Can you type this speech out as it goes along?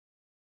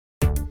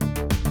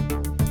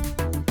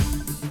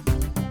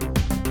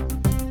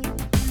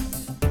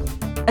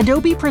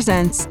Adobe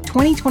presents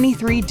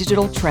 2023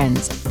 Digital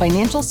Trends,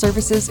 Financial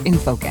Services in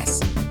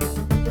Focus.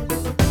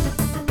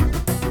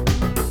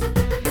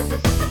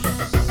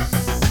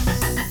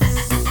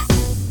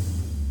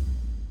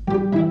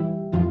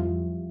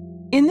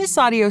 In this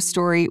audio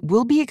story,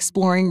 we'll be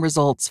exploring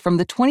results from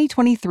the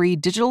 2023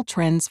 Digital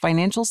Trends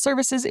Financial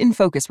Services in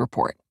Focus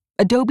report,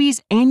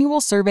 Adobe's annual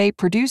survey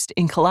produced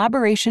in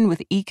collaboration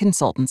with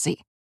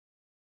eConsultancy.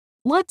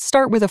 Let's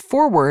start with a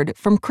foreword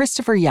from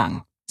Christopher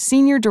Young,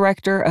 Senior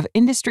Director of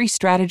Industry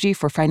Strategy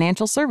for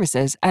Financial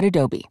Services at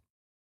Adobe.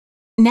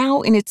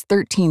 Now in its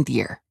 13th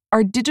year,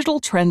 our Digital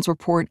Trends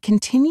report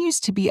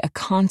continues to be a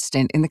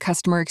constant in the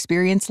customer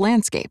experience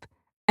landscape.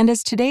 And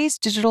as today's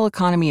digital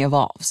economy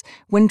evolves,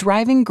 when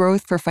driving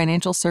growth for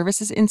financial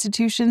services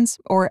institutions,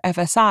 or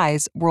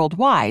FSIs,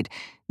 worldwide,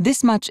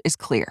 this much is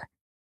clear.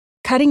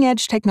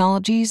 Cutting-edge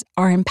technologies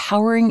are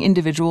empowering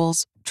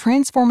individuals,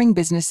 transforming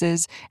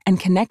businesses, and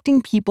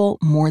connecting people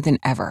more than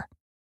ever.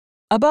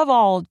 Above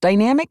all,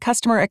 dynamic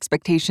customer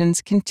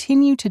expectations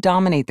continue to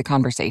dominate the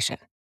conversation.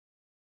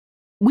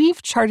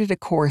 We've charted a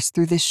course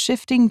through this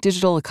shifting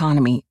digital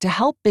economy to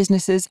help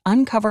businesses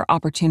uncover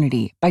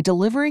opportunity by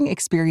delivering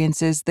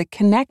experiences that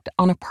connect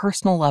on a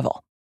personal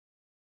level.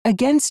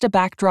 Against a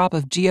backdrop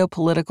of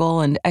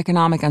geopolitical and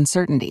economic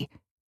uncertainty,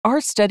 our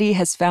study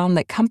has found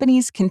that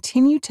companies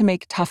continue to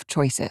make tough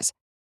choices.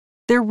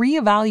 They're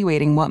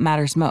reevaluating what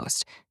matters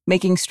most,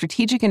 making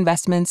strategic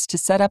investments to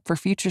set up for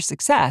future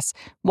success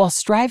while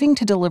striving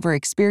to deliver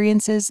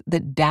experiences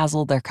that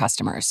dazzle their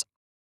customers.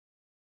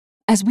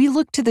 As we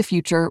look to the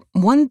future,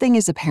 one thing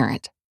is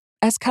apparent.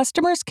 As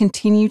customers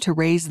continue to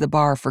raise the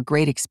bar for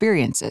great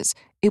experiences,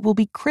 it will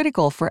be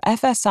critical for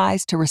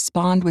FSIs to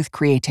respond with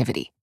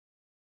creativity.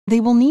 They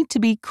will need to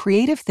be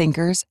creative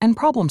thinkers and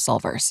problem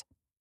solvers.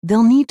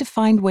 They'll need to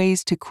find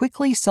ways to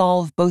quickly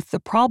solve both the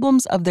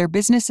problems of their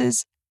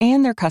businesses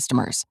and their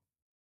customers.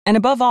 And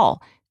above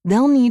all,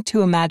 they'll need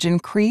to imagine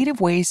creative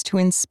ways to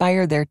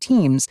inspire their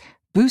teams,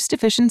 boost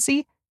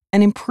efficiency,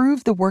 and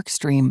improve the work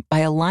stream by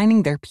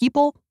aligning their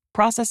people,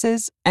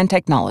 processes, and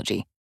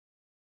technology.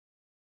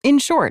 In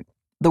short,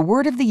 the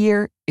word of the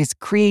year is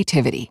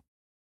creativity.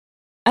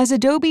 As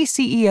Adobe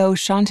CEO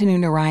Shantanu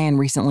Narayan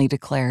recently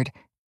declared,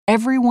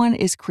 everyone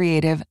is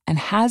creative and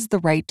has the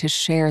right to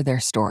share their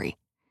story.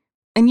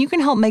 And you can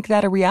help make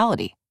that a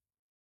reality.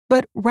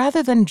 But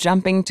rather than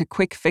jumping to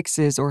quick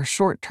fixes or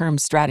short-term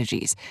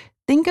strategies,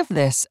 think of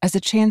this as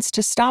a chance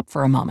to stop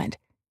for a moment,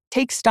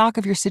 take stock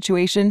of your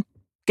situation,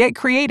 get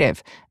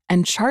creative,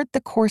 and chart the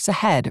course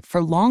ahead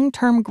for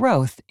long-term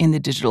growth in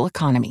the digital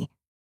economy.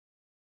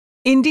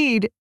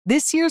 Indeed,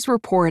 this year's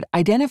report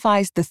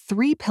identifies the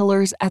three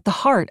pillars at the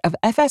heart of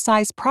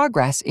FSI's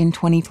progress in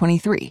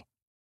 2023.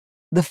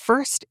 The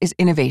first is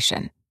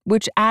innovation,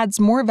 which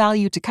adds more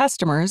value to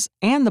customers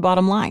and the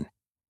bottom line.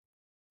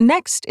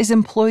 Next is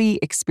employee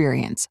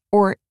experience,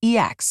 or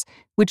EX,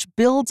 which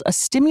builds a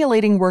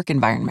stimulating work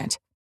environment.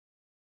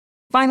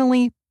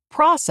 Finally,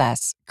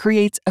 process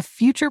creates a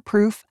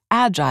future-proof,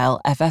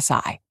 agile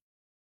FSI.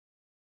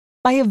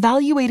 By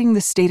evaluating the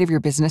state of your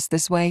business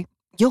this way,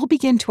 you'll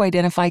begin to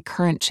identify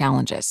current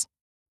challenges.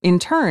 In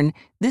turn,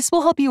 this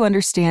will help you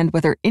understand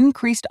whether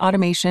increased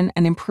automation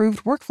and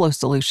improved workflow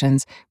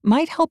solutions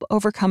might help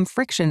overcome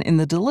friction in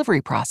the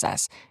delivery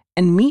process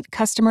and meet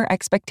customer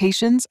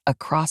expectations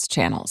across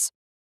channels.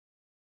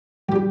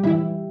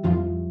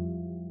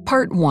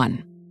 Part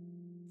 1.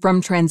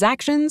 From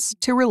transactions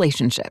to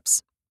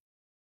relationships.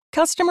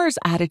 Customers'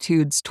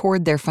 attitudes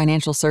toward their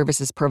financial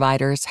services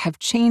providers have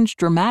changed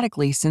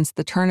dramatically since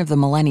the turn of the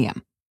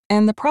millennium,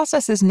 and the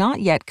process is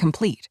not yet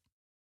complete.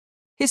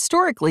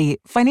 Historically,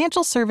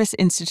 financial service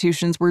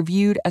institutions were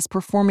viewed as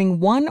performing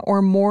one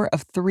or more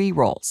of three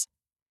roles.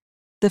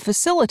 The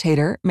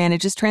facilitator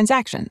manages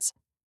transactions.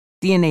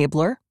 The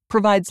enabler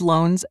provides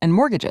loans and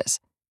mortgages.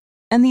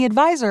 And the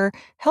advisor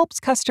helps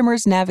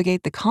customers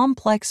navigate the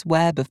complex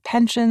web of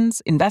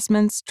pensions,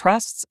 investments,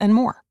 trusts, and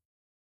more.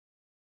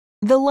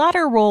 The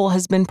latter role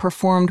has been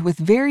performed with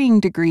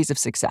varying degrees of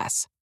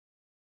success.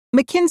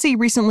 McKinsey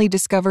recently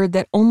discovered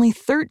that only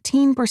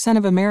 13%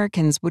 of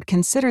Americans would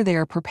consider they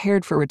are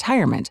prepared for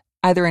retirement,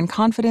 either in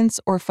confidence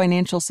or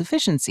financial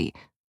sufficiency,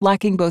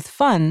 lacking both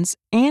funds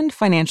and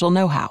financial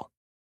know-how.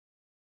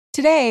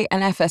 Today,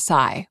 an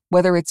FSI,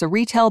 whether it's a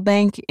retail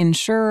bank,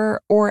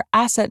 insurer, or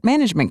asset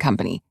management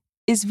company,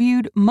 is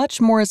viewed much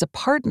more as a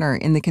partner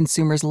in the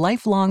consumer's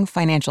lifelong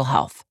financial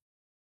health.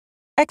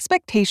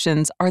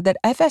 Expectations are that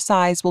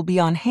FSIs will be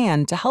on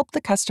hand to help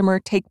the customer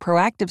take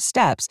proactive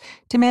steps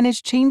to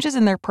manage changes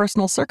in their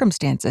personal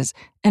circumstances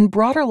and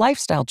broader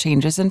lifestyle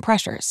changes and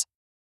pressures.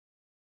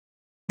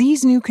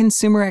 These new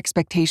consumer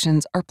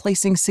expectations are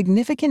placing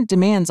significant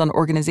demands on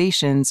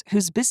organizations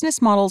whose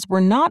business models were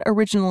not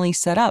originally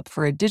set up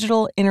for a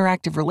digital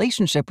interactive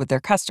relationship with their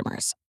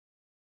customers.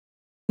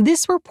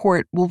 This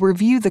report will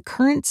review the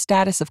current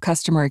status of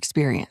customer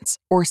experience,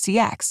 or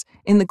CX,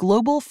 in the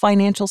global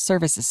financial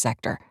services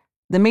sector,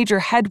 the major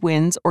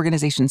headwinds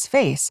organizations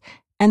face,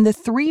 and the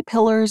three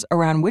pillars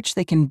around which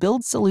they can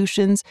build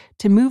solutions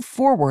to move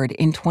forward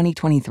in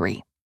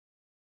 2023.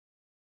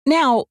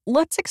 Now,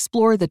 let's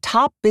explore the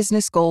top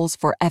business goals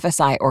for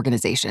FSI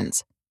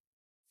organizations.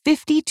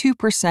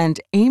 52%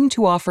 aim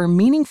to offer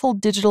meaningful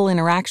digital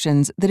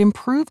interactions that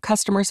improve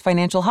customers'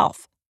 financial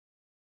health.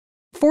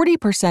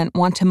 40%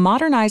 want to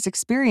modernize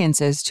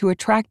experiences to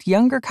attract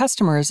younger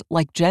customers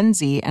like Gen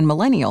Z and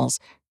millennials,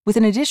 with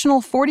an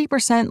additional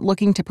 40%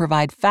 looking to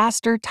provide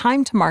faster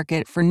time to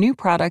market for new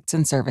products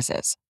and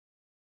services.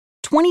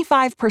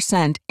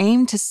 25%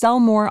 aim to sell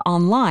more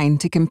online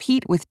to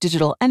compete with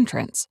digital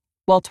entrants,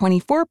 while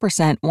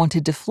 24% want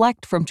to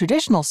deflect from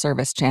traditional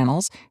service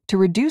channels to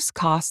reduce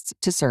costs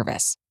to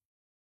service.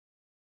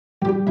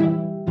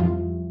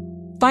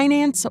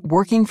 Finance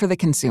working for the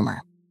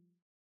consumer.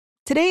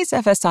 Today's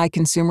FSI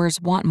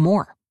consumers want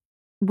more.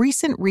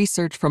 Recent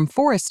research from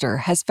Forrester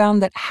has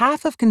found that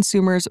half of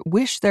consumers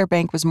wish their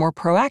bank was more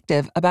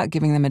proactive about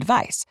giving them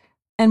advice,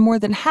 and more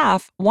than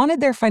half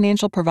wanted their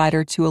financial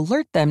provider to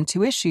alert them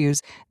to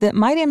issues that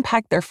might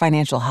impact their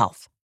financial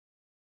health.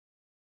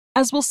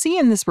 As we'll see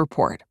in this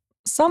report,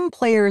 some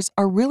players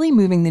are really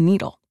moving the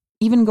needle,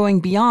 even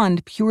going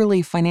beyond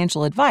purely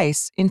financial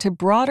advice into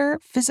broader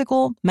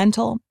physical,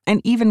 mental,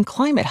 and even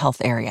climate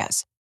health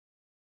areas.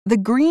 The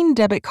green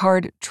debit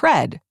card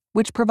Tread,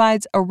 which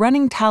provides a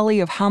running tally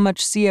of how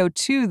much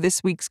CO2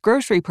 this week's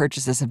grocery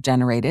purchases have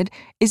generated,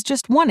 is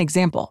just one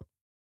example.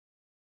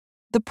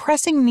 The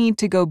pressing need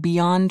to go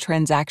beyond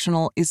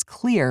transactional is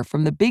clear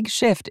from the big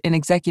shift in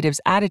executives'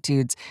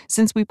 attitudes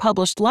since we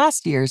published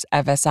last year's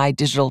FSI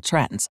Digital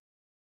Trends.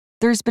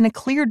 There's been a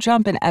clear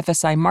jump in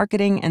FSI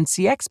marketing and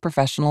CX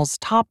professionals'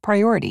 top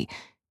priority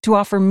to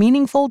offer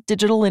meaningful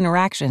digital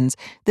interactions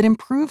that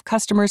improve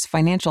customers'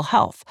 financial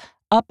health,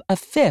 up a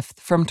fifth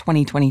from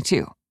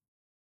 2022.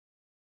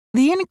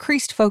 The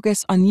increased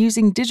focus on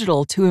using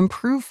digital to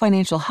improve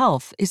financial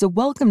health is a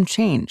welcome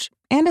change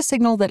and a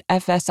signal that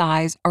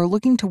FSIs are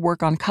looking to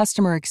work on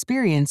customer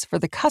experience for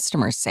the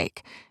customer's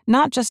sake,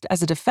 not just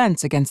as a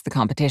defense against the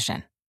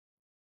competition.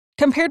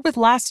 Compared with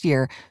last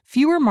year,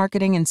 fewer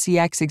marketing and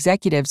CX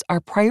executives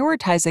are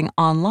prioritizing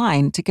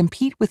online to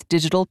compete with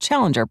digital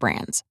challenger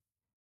brands.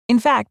 In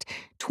fact,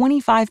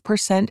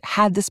 25%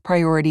 had this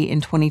priority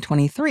in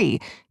 2023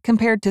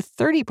 compared to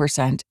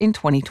 30% in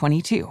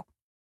 2022.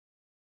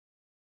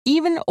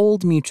 Even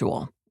Old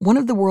Mutual, one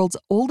of the world's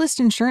oldest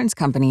insurance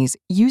companies,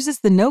 uses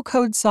the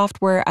no-code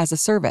software as a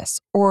service,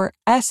 or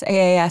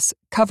SaaS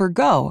Cover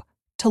Go,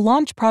 to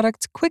launch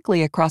products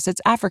quickly across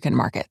its African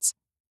markets.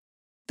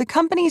 The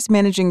company's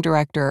managing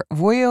director,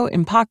 Voyo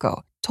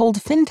Impako, told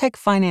FinTech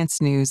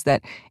Finance News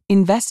that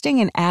investing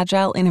in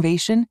agile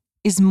innovation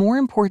is more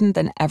important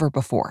than ever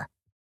before.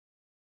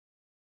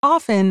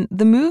 Often,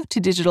 the move to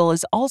digital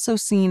is also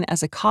seen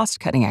as a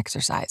cost-cutting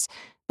exercise,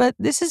 but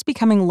this is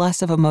becoming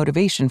less of a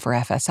motivation for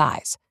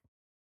FSIs.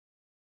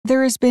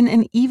 There has been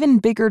an even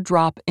bigger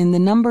drop in the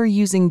number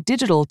using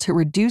digital to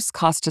reduce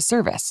cost to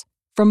service,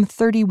 from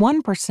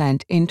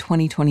 31% in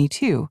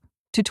 2022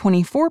 to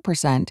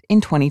 24%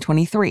 in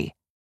 2023.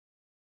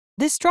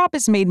 This drop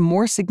is made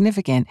more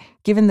significant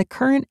given the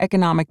current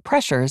economic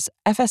pressures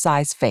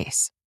FSIs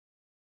face.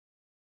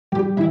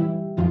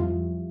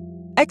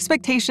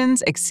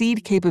 Expectations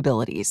exceed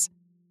capabilities.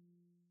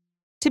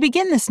 To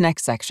begin this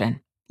next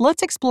section,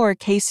 let's explore a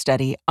case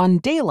study on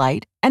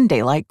Daylight and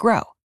Daylight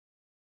Grow.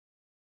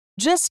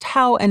 Just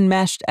how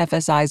enmeshed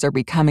FSIs are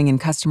becoming in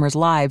customers'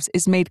 lives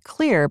is made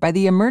clear by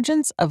the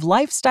emergence of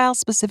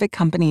lifestyle-specific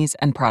companies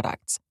and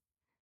products.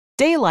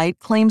 Daylight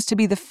claims to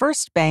be the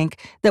first bank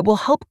that will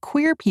help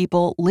queer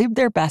people live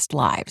their best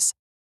lives.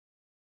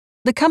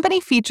 The company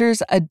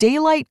features a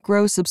Daylight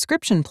Grow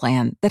subscription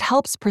plan that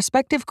helps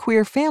prospective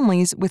queer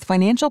families with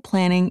financial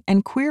planning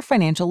and queer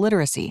financial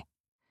literacy.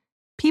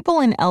 People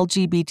in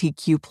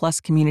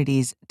LGBTQ+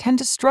 communities tend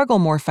to struggle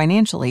more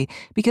financially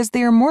because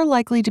they are more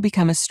likely to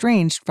become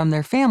estranged from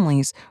their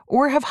families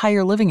or have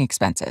higher living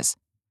expenses.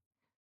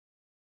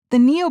 The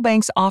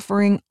neobank's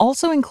offering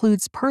also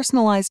includes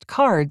personalized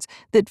cards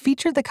that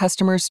feature the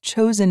customer's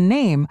chosen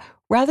name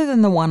rather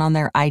than the one on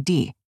their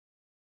ID.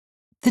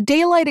 The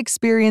Daylight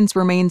experience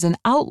remains an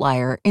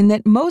outlier in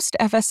that most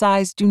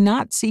FSIs do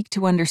not seek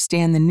to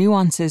understand the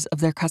nuances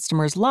of their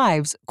customers'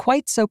 lives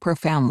quite so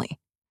profoundly.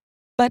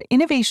 But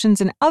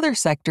innovations in other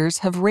sectors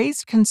have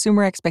raised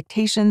consumer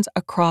expectations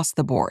across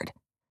the board.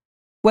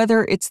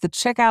 Whether it's the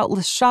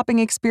checkout-less shopping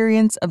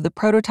experience of the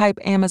prototype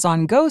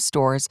Amazon Go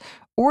stores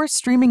or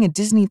streaming a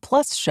Disney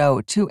Plus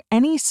show to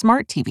any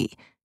smart TV,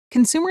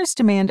 consumers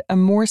demand a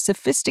more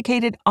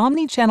sophisticated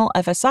omni-channel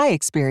FSI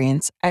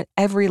experience at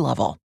every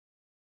level.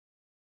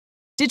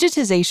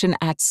 Digitization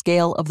at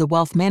scale of the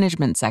wealth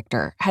management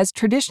sector has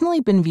traditionally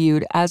been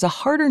viewed as a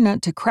harder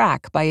nut to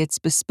crack by its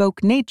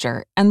bespoke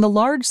nature and the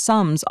large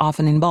sums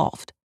often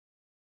involved.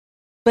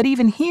 But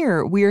even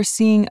here, we are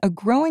seeing a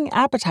growing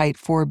appetite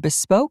for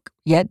bespoke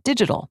yet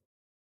digital.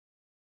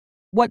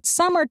 What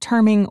some are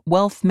terming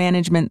Wealth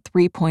Management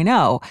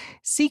 3.0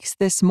 seeks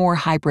this more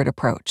hybrid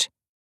approach.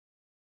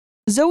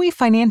 Zoe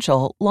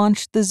Financial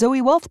launched the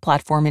Zoe Wealth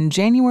platform in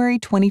January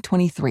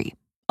 2023,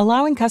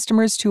 allowing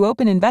customers to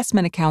open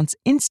investment accounts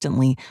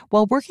instantly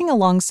while working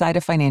alongside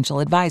a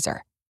financial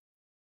advisor.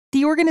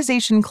 The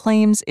organization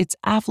claims its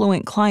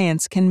affluent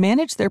clients can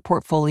manage their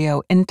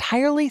portfolio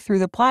entirely through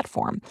the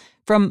platform,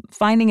 from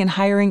finding and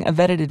hiring a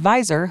vetted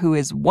advisor who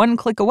is one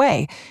click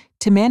away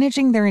to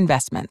managing their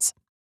investments.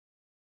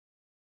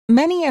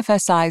 Many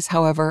FSIs,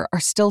 however, are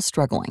still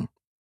struggling.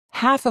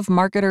 Half of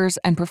marketers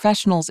and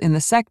professionals in the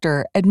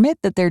sector admit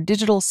that their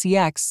digital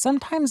CX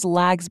sometimes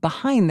lags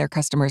behind their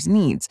customers'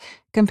 needs,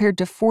 compared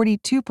to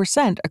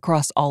 42%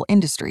 across all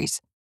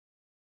industries.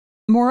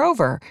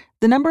 Moreover,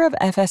 the number of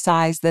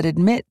FSIs that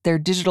admit their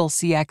digital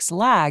CX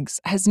lags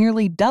has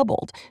nearly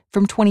doubled,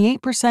 from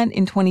 28%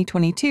 in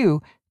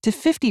 2022 to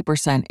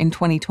 50% in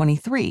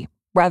 2023,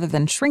 rather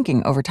than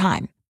shrinking over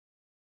time.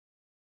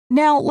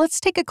 Now, let's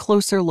take a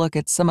closer look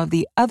at some of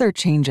the other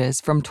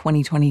changes from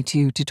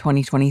 2022 to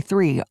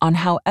 2023 on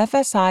how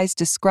FSIs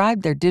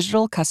describe their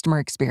digital customer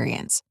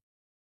experience.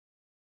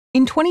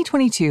 In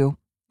 2022,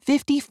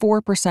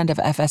 54% of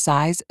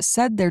FSIs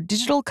said their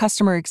digital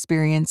customer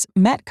experience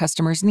met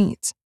customers'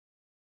 needs.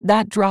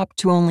 That dropped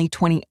to only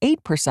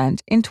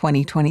 28% in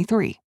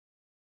 2023.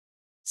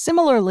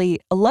 Similarly,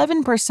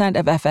 11%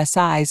 of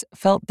FSIs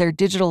felt their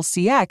digital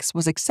CX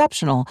was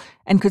exceptional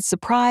and could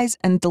surprise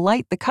and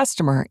delight the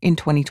customer in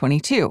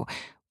 2022,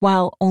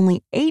 while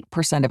only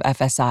 8% of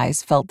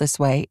FSIs felt this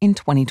way in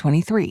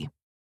 2023.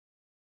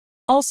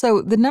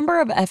 Also, the number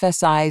of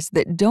FSIs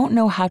that don't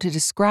know how to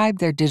describe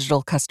their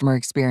digital customer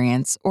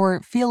experience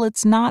or feel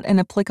it's not an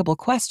applicable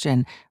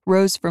question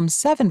rose from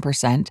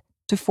 7%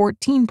 to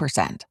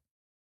 14%.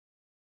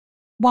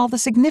 While the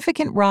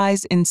significant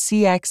rise in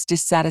CX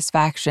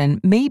dissatisfaction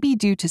may be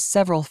due to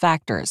several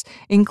factors,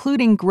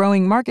 including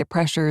growing market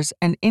pressures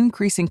and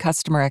increasing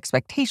customer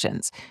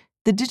expectations,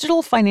 the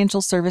digital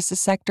financial services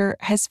sector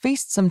has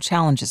faced some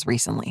challenges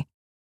recently.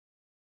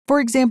 For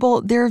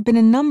example, there have been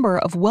a number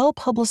of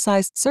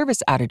well-publicized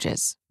service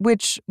outages,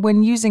 which,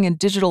 when using a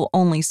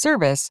digital-only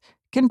service,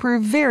 can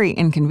prove very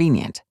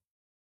inconvenient.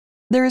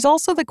 There is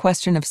also the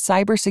question of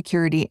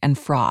cybersecurity and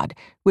fraud,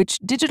 which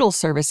digital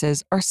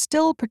services are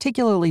still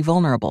particularly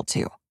vulnerable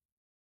to.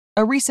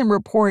 A recent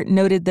report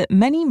noted that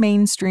many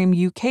mainstream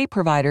UK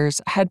providers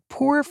had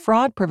poor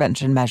fraud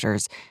prevention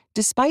measures,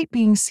 despite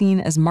being seen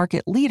as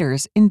market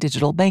leaders in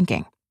digital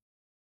banking.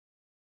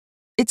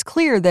 It's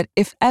clear that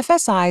if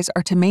FSIs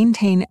are to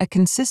maintain a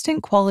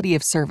consistent quality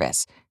of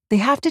service, they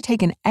have to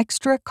take an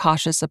extra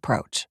cautious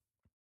approach.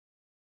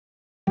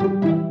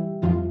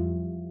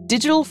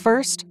 Digital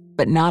first,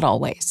 but not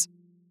always.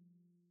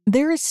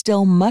 There is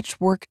still much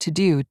work to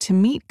do to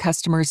meet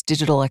customers'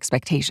 digital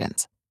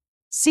expectations.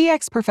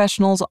 CX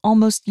professionals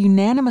almost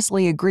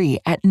unanimously agree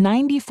at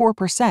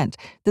 94%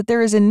 that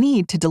there is a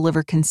need to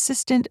deliver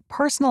consistent,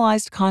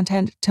 personalized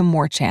content to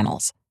more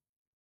channels.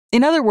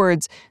 In other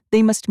words,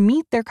 they must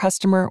meet their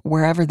customer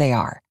wherever they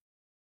are.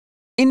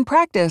 In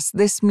practice,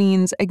 this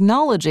means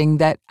acknowledging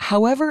that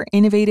however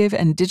innovative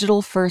and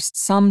digital-first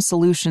some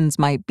solutions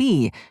might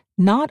be,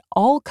 not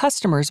all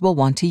customers will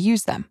want to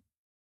use them.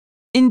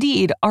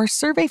 Indeed, our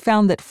survey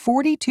found that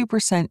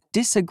 42%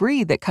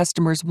 disagree that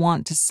customers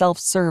want to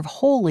self-serve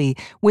wholly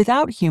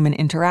without human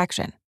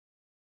interaction.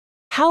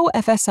 How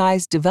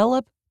FSIs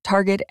develop,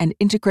 target, and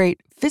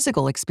integrate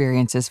physical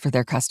experiences for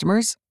their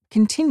customers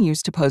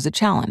continues to pose a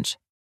challenge.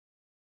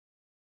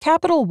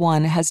 Capital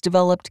One has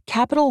developed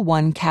Capital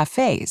One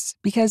cafes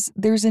because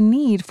there's a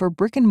need for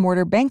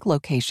brick-and-mortar bank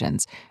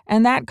locations,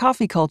 and that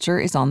coffee culture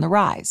is on the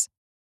rise.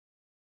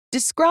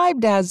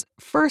 Described as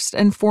first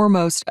and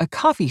foremost a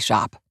coffee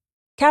shop,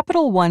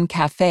 Capital One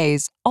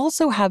cafes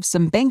also have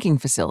some banking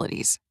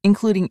facilities,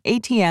 including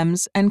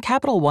ATMs and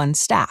Capital One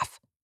staff.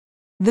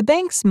 The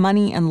bank's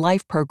Money and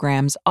Life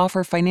programs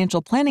offer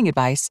financial planning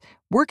advice,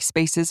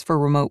 workspaces for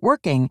remote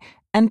working,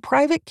 and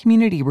private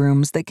community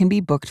rooms that can be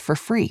booked for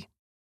free.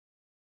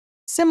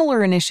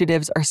 Similar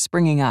initiatives are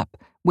springing up,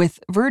 with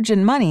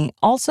Virgin Money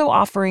also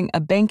offering a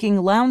banking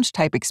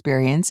lounge-type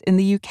experience in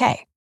the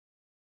UK.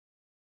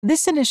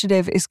 This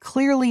initiative is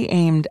clearly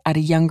aimed at a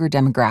younger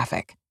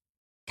demographic.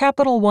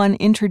 Capital One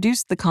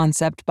introduced the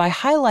concept by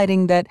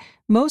highlighting that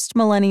most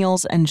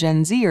millennials and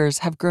Gen Zers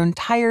have grown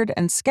tired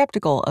and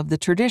skeptical of the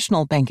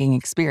traditional banking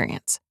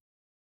experience.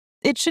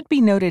 It should be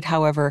noted,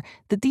 however,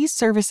 that these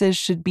services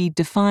should be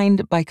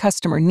defined by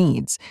customer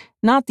needs,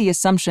 not the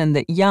assumption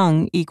that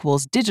young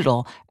equals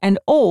digital and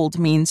old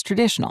means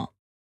traditional.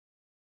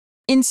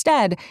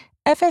 Instead,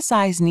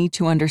 FSIs need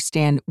to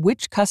understand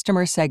which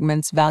customer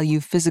segments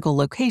value physical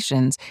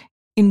locations,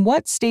 in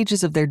what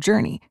stages of their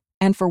journey,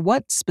 and for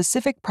what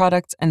specific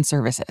products and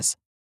services.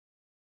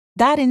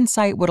 That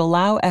insight would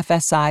allow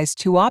FSIs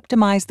to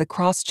optimize the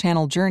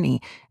cross-channel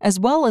journey as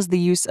well as the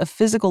use of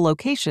physical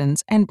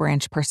locations and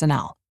branch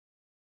personnel.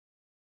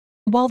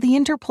 While the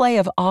interplay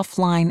of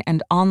offline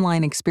and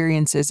online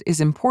experiences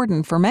is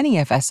important for many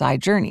FSI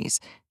journeys,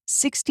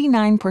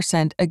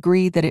 69%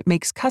 agree that it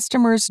makes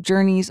customers'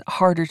 journeys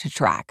harder to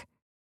track.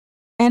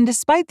 And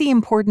despite the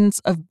importance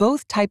of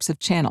both types of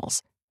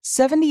channels,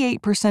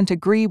 78%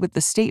 agree with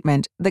the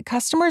statement that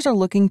customers are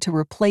looking to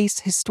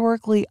replace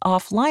historically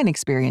offline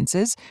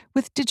experiences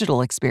with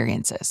digital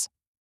experiences.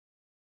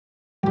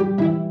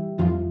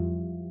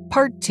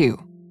 Part 2.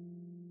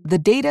 the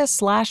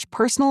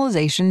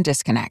data/personalization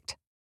disconnect.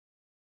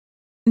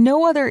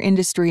 No other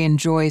industry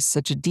enjoys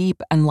such a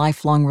deep and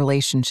lifelong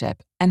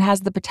relationship and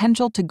has the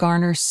potential to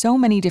garner so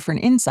many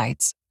different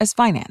insights as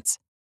finance,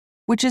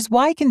 which is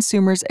why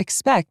consumers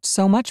expect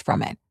so much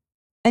from it.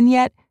 And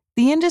yet,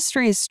 the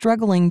industry is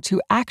struggling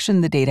to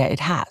action the data it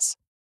has.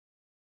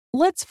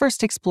 Let's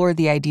first explore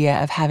the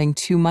idea of having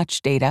too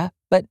much data,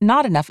 but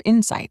not enough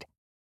insight.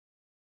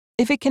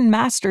 If it can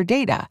master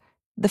data,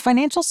 the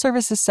financial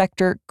services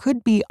sector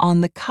could be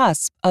on the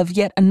cusp of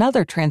yet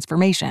another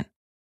transformation.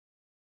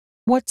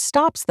 What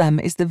stops them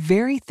is the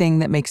very thing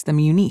that makes them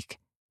unique: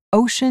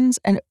 oceans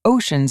and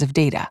oceans of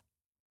data.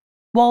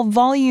 While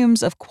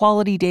volumes of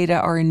quality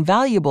data are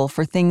invaluable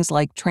for things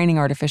like training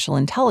artificial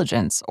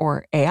intelligence,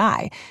 or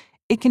AI,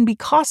 it can be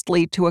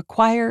costly to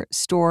acquire,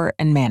 store,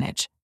 and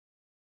manage.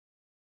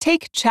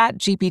 Take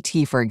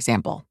ChatGPT, for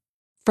example.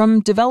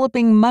 From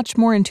developing much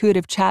more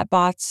intuitive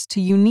chatbots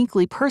to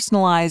uniquely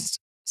personalized,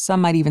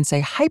 some might even say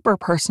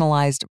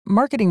hyper-personalized,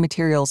 marketing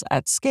materials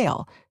at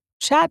scale,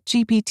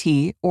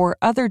 ChatGPT or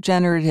other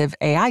generative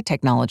AI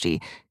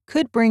technology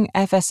could bring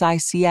FSI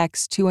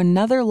CX to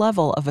another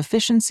level of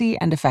efficiency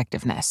and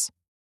effectiveness.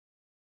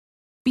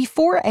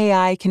 Before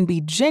AI can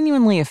be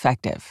genuinely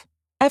effective,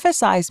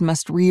 FSIs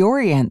must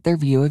reorient their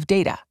view of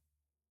data.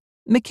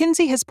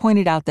 McKinsey has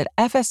pointed out that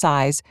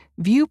FSIs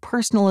view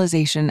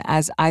personalization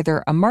as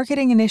either a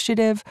marketing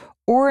initiative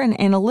or an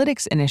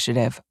analytics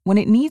initiative when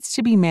it needs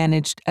to be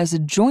managed as a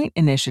joint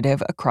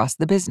initiative across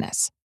the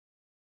business.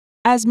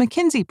 As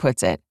McKinsey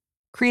puts it,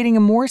 creating a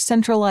more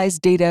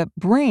centralized data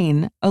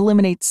brain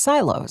eliminates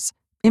silos,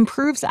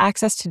 improves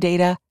access to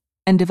data,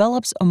 and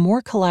develops a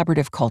more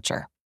collaborative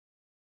culture.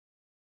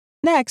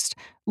 Next,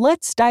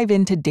 let's dive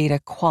into data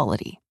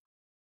quality.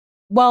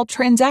 While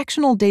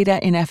transactional data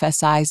in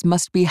FSIs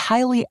must be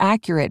highly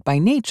accurate by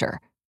nature,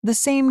 the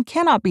same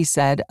cannot be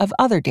said of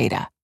other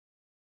data.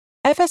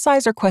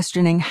 FSIs are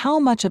questioning how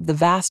much of the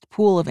vast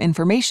pool of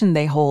information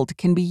they hold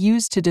can be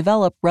used to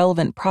develop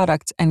relevant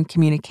products and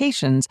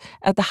communications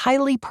at the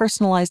highly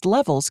personalized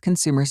levels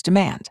consumers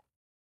demand.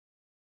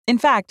 In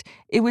fact,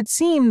 it would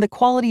seem the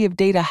quality of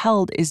data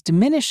held is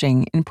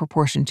diminishing in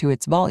proportion to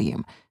its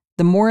volume.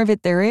 The more of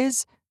it there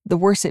is, the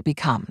worse it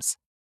becomes.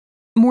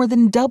 More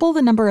than double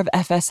the number of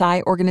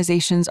FSI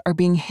organizations are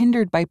being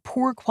hindered by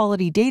poor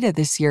quality data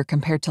this year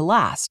compared to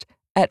last,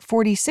 at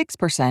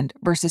 46%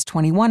 versus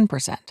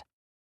 21%.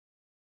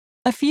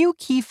 A few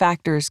key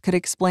factors could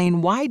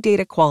explain why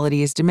data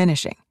quality is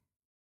diminishing: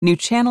 new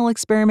channel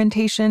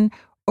experimentation,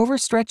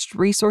 overstretched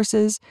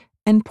resources,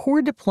 and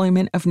poor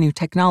deployment of new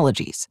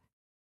technologies.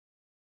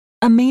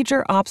 A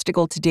major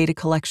obstacle to data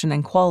collection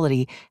and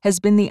quality has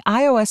been the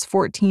iOS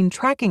 14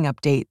 tracking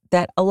update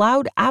that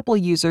allowed Apple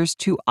users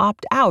to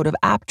opt out of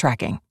app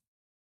tracking.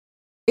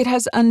 It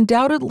has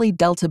undoubtedly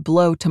dealt a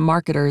blow to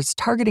marketers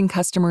targeting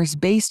customers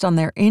based on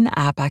their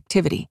in-app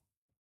activity.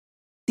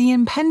 The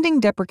impending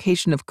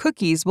deprecation of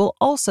cookies will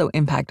also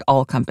impact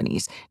all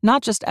companies,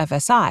 not just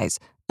FSI's,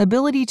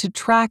 ability to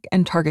track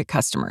and target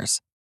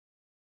customers.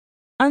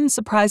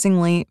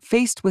 Unsurprisingly,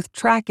 faced with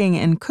tracking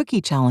and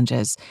cookie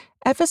challenges,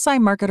 FSI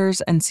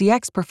marketers and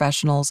CX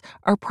professionals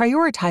are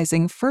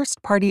prioritizing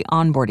first-party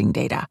onboarding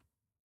data.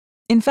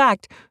 In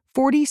fact,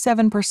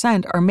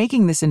 47% are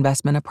making this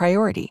investment a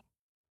priority.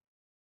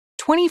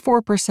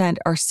 24%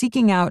 are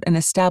seeking out and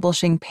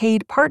establishing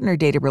paid partner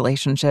data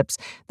relationships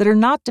that are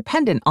not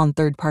dependent on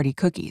third-party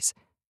cookies,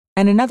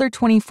 and another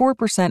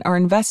 24% are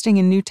investing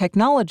in new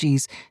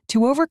technologies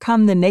to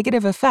overcome the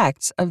negative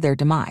effects of their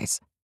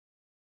demise.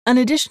 An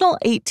additional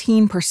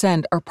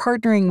 18% are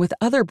partnering with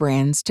other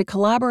brands to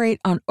collaborate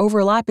on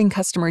overlapping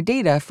customer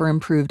data for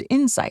improved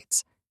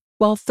insights,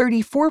 while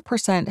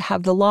 34%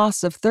 have the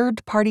loss of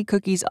third-party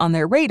cookies on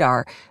their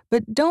radar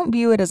but don't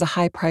view it as a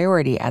high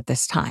priority at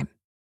this time.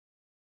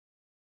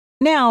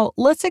 Now,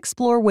 let's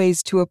explore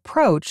ways to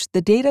approach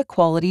the data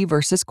quality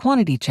versus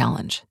quantity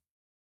challenge.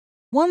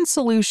 One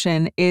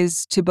solution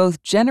is to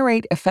both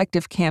generate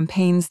effective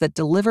campaigns that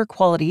deliver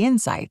quality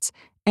insights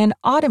and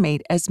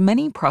automate as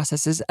many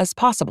processes as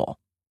possible.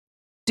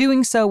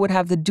 Doing so would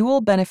have the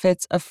dual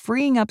benefits of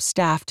freeing up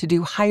staff to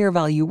do higher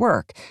value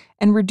work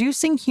and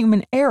reducing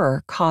human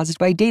error caused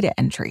by data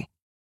entry.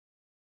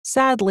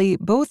 Sadly,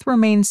 both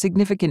remain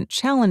significant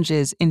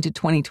challenges into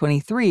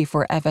 2023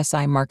 for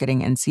FSI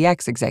marketing and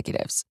CX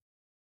executives.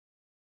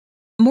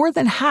 More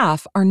than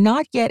half are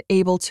not yet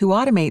able to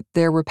automate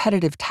their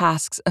repetitive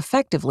tasks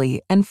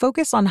effectively and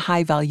focus on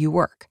high-value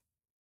work.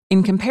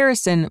 In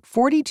comparison,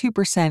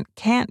 42%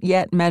 can't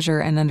yet measure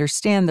and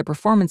understand the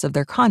performance of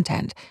their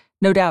content,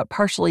 no doubt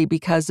partially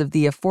because of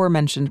the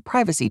aforementioned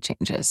privacy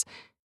changes.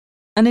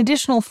 An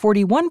additional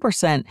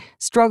 41%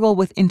 struggle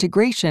with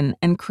integration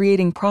and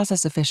creating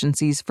process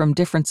efficiencies from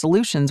different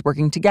solutions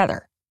working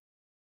together.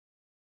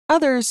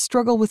 Others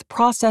struggle with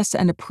process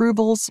and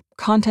approvals,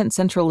 content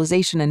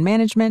centralization and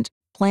management,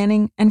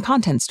 planning, and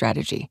content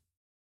strategy.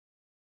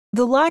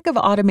 The lack of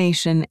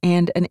automation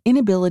and an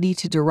inability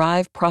to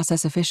derive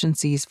process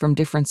efficiencies from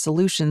different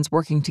solutions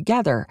working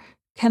together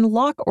can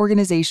lock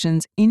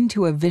organizations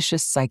into a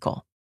vicious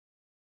cycle.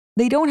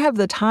 They don't have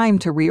the time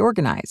to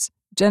reorganize,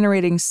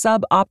 generating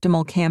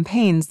suboptimal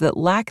campaigns that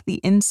lack the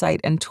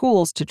insight and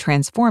tools to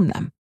transform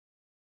them.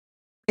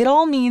 It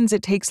all means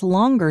it takes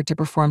longer to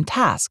perform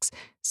tasks,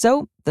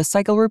 so the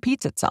cycle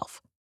repeats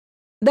itself.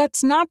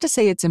 That's not to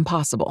say it's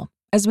impossible,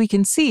 as we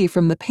can see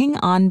from the Ping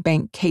An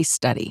Bank case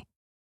study.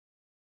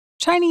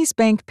 Chinese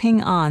bank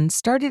Ping An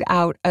started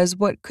out as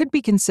what could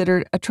be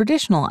considered a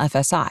traditional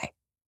FSI.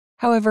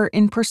 However,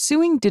 in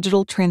pursuing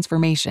digital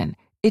transformation,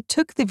 it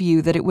took the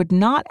view that it would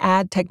not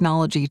add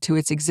technology to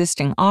its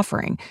existing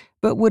offering,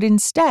 but would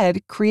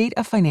instead create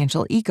a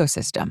financial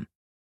ecosystem.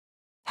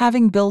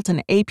 Having built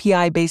an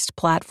API-based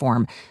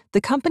platform,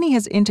 the company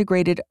has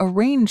integrated a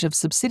range of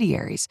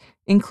subsidiaries,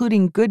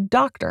 including Good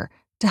Doctor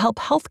to help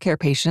healthcare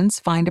patients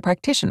find a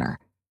practitioner,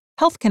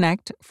 Health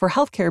Connect for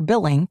healthcare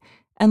billing,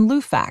 and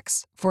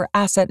Lufax for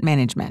asset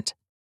management.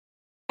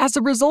 As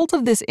a result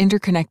of this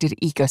interconnected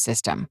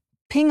ecosystem,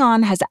 Ping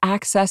An has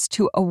access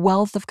to a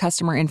wealth of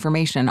customer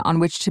information on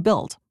which to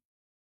build.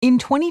 In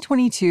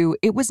 2022,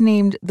 it was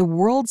named the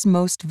world's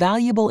most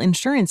valuable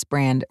insurance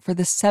brand for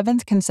the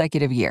 7th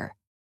consecutive year.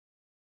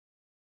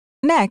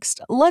 Next,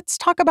 let's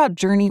talk about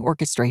journey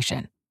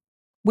orchestration.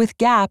 With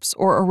gaps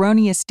or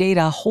erroneous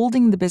data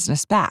holding the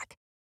business back,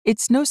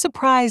 it's no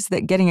surprise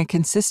that getting a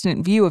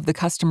consistent view of the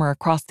customer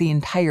across the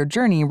entire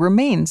journey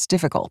remains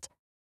difficult.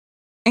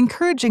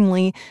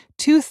 Encouragingly,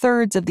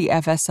 2/3 of the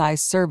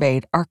FSIs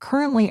surveyed are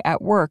currently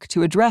at work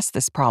to address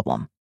this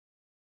problem.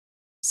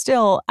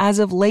 Still, as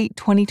of late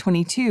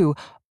 2022,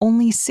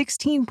 only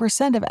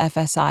 16% of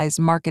FSI's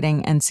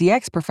marketing and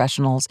CX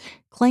professionals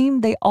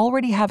claim they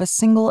already have a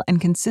single and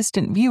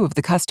consistent view of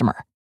the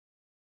customer.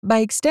 By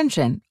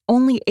extension,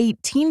 only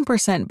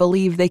 18%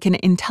 believe they can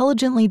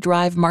intelligently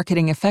drive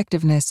marketing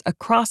effectiveness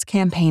across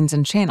campaigns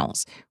and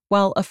channels,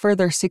 while a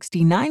further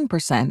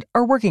 69%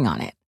 are working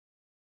on it.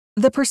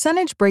 The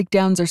percentage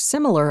breakdowns are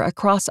similar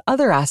across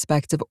other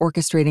aspects of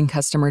orchestrating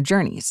customer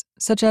journeys,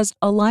 such as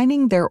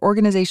aligning their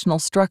organizational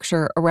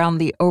structure around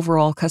the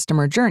overall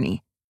customer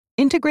journey,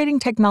 integrating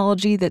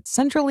technology that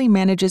centrally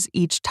manages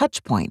each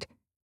touchpoint,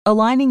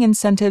 aligning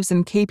incentives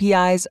and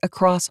KPIs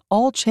across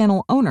all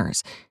channel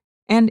owners,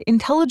 and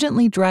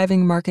intelligently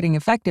driving marketing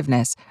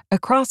effectiveness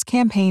across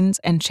campaigns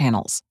and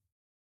channels.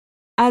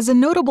 As a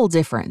notable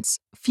difference,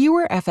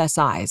 fewer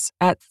FSIs,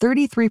 at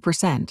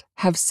 33%,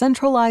 have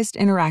centralized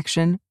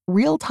interaction,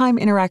 real-time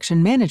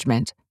interaction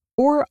management,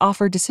 or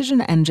offer decision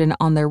engine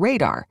on their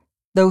radar,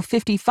 though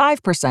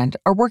 55%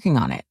 are working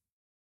on it.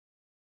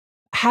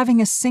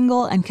 Having a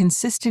single and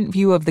consistent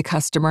view of the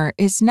customer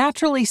is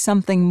naturally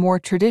something more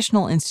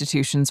traditional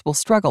institutions will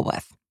struggle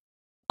with.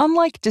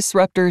 Unlike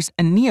disruptors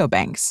and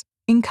neobanks,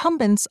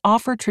 incumbents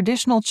offer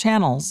traditional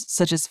channels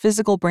such as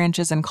physical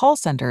branches and call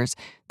centers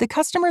that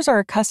customers are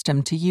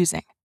accustomed to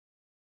using.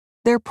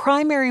 Their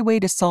primary way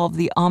to solve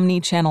the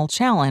omni-channel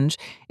challenge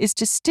is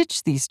to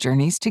stitch these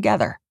journeys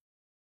together.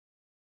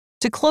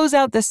 To close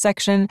out this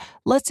section,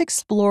 let's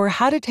explore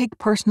how to take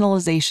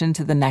personalization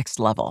to the next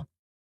level.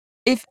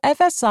 If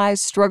FSIs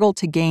struggle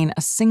to gain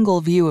a single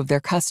view of their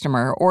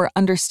customer or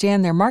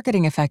understand their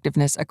marketing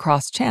effectiveness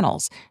across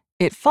channels,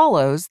 it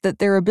follows that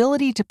their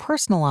ability to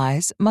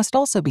personalize must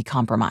also be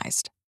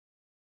compromised.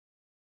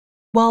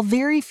 While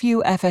very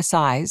few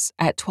FSIs,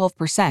 at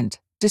 12%,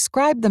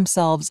 describe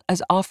themselves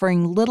as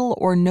offering little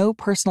or no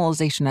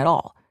personalization at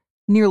all,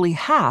 nearly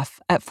half,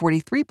 at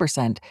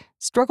 43%,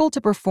 struggle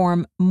to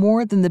perform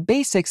more than the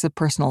basics of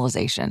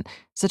personalization,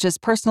 such as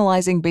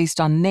personalizing based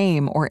on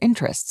name or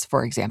interests,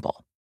 for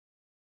example.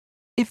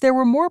 If there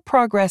were more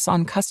progress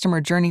on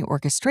customer journey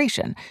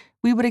orchestration,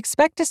 we would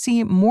expect to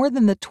see more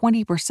than the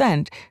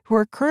 20% who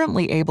are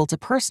currently able to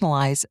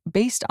personalize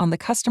based on the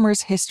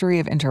customer's history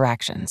of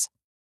interactions.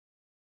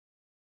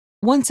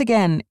 Once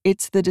again,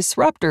 it's the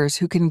disruptors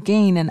who can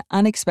gain an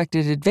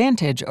unexpected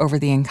advantage over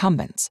the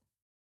incumbents.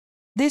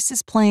 This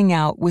is playing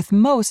out with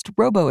most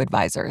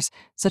robo-advisors,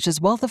 such as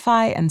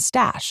Wealthify and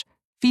Stash,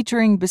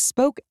 featuring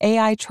bespoke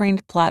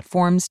AI-trained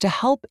platforms to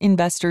help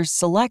investors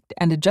select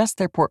and adjust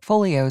their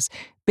portfolios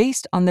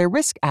based on their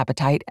risk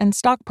appetite and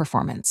stock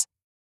performance.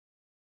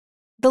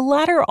 The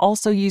latter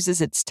also uses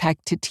its tech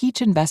to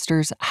teach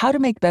investors how to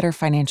make better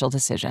financial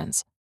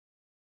decisions.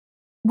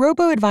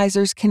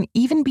 Robo-advisors can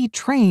even be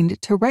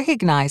trained to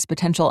recognize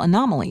potential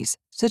anomalies,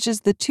 such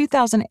as the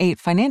 2008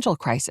 financial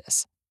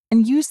crisis,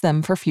 and use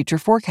them for future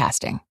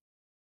forecasting.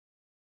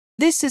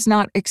 This is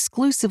not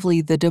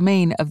exclusively the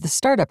domain of the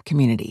startup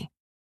community.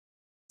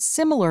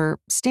 Similar,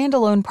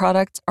 standalone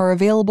products are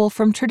available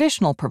from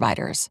traditional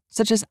providers,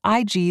 such as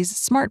IG's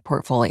Smart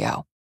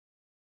Portfolio.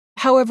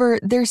 However,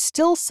 there's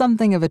still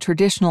something of a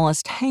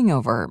traditionalist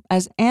hangover,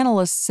 as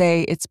analysts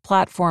say its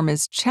platform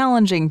is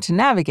challenging to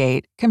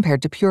navigate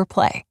compared to pure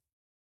play.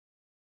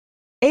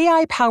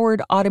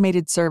 AI-powered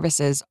automated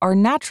services are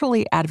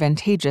naturally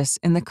advantageous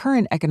in the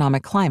current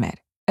economic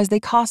climate, as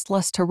they cost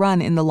less to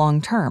run in the long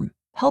term,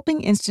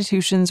 helping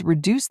institutions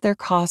reduce their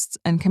costs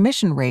and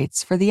commission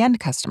rates for the end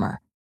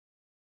customer.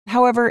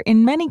 However,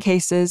 in many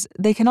cases,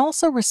 they can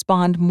also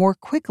respond more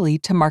quickly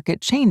to market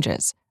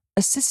changes,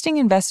 assisting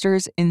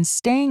investors in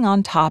staying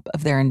on top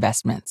of their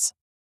investments.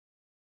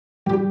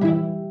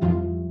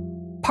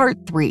 Part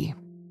 3.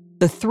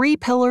 The 3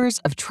 Pillars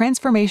of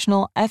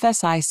Transformational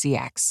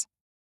FSI-CX.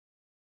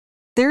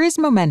 There is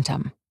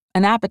momentum,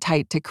 an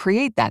appetite to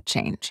create that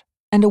change,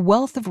 and a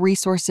wealth of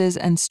resources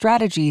and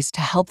strategies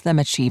to help them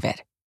achieve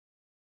it.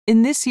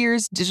 In this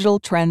year's Digital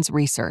Trends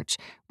research,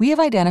 we have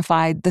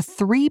identified the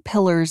 3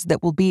 pillars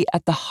that will be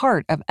at the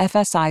heart of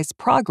FSI's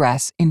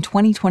progress in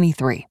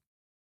 2023.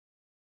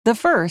 The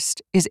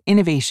first is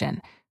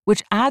innovation,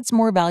 which adds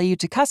more value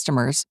to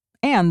customers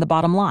and the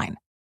bottom line.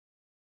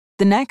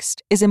 The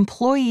next is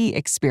employee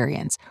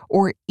experience,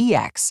 or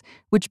EX,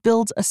 which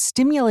builds a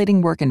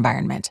stimulating work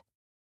environment.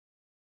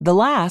 The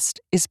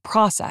last is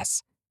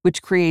process,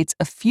 which creates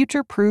a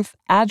future-proof,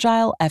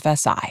 agile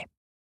FSI.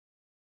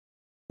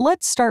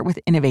 Let's start with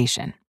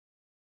innovation.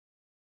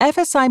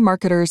 FSI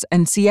marketers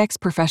and CX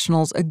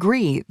professionals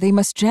agree they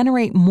must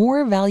generate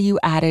more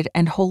value-added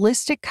and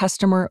holistic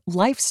customer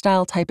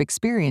lifestyle-type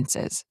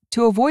experiences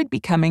to avoid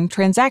becoming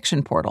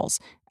transaction portals,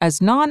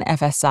 as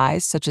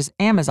non-FSIs such as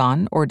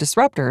Amazon or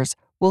disruptors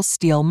will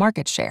steal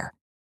market share.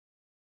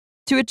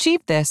 To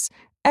achieve this,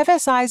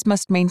 FSIs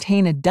must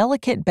maintain a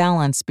delicate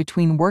balance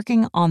between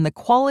working on the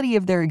quality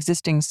of their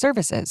existing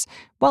services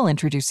while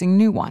introducing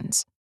new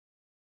ones.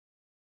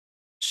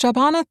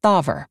 Shabana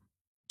Thaver,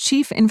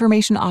 Chief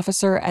Information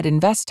Officer at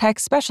Investec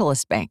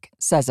Specialist Bank,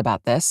 says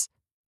about this,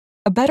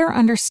 "A better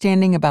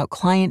understanding about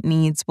client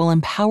needs will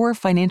empower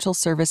financial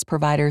service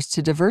providers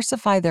to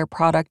diversify their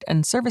product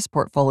and service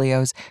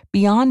portfolios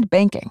beyond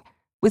banking,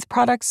 with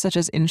products such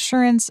as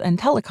insurance and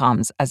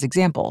telecoms as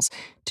examples,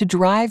 to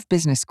drive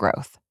business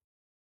growth.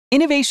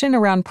 Innovation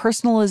around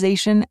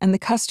personalization and the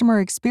customer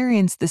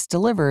experience this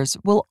delivers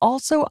will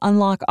also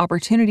unlock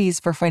opportunities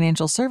for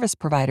financial service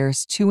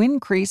providers to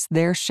increase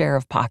their share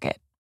of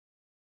pocket."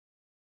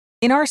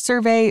 In our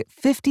survey,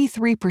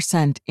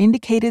 53%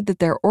 indicated that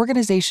their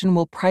organization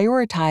will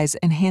prioritize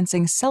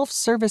enhancing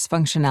self-service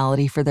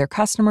functionality for their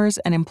customers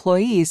and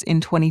employees in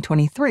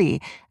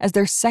 2023 as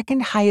their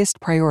second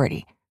highest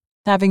priority,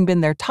 having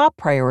been their top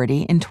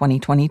priority in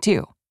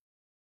 2022.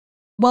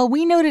 While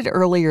we noted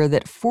earlier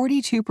that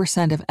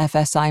 42% of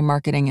FSI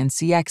marketing and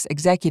CX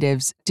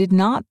executives did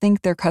not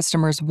think their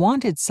customers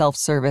wanted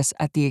self-service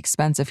at the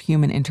expense of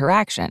human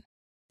interaction,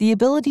 the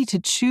ability to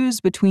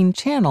choose between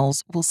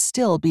channels will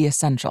still be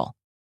essential.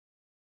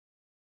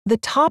 The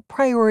top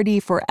priority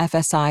for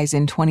FSIs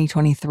in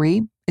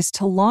 2023 is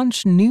to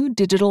launch new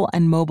digital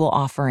and mobile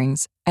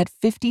offerings at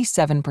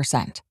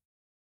 57%.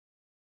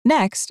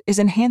 Next is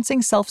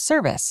enhancing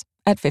self-service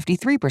at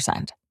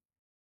 53%.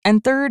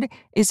 And third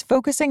is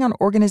focusing on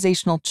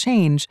organizational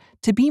change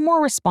to be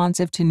more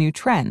responsive to new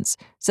trends,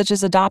 such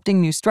as adopting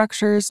new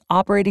structures,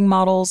 operating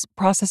models,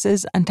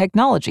 processes, and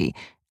technology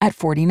at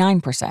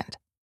 49%.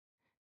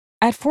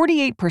 At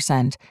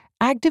 48%,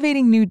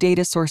 activating new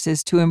data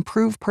sources to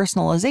improve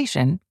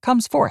personalization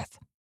comes fourth.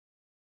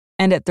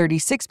 And at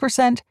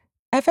 36%,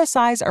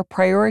 FSIs are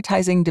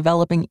prioritizing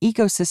developing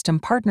ecosystem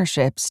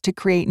partnerships to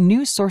create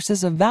new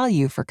sources of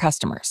value for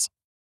customers.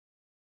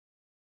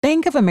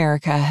 Bank of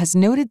America has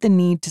noted the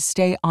need to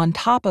stay on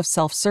top of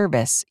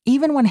self-service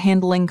even when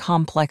handling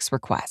complex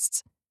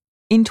requests.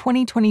 In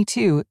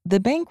 2022, the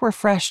bank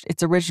refreshed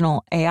its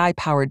original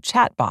AI-powered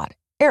chatbot,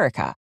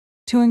 Erica,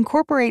 to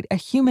incorporate a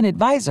human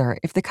advisor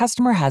if the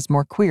customer has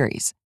more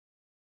queries.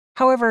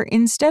 However,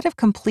 instead of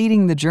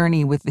completing the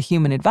journey with the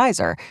human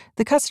advisor,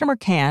 the customer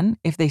can,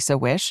 if they so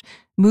wish,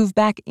 move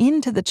back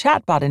into the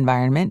chatbot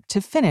environment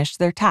to finish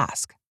their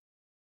task.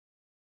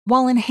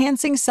 While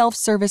enhancing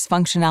self-service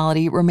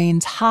functionality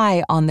remains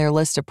high on their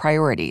list of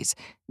priorities,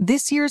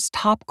 this year's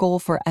top goal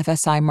for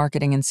FSI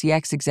marketing and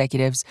CX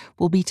executives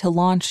will be to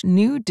launch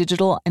new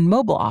digital and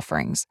mobile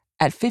offerings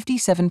at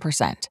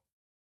 57%.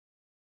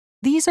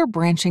 These are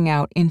branching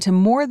out into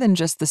more than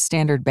just the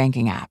standard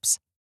banking apps.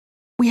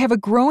 We have a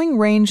growing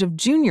range of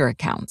junior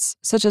accounts,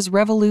 such as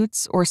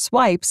Revolut's or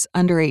Swipe's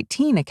under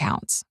 18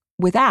 accounts,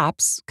 with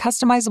apps,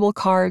 customizable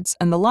cards,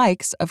 and the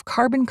likes of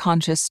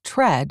carbon-conscious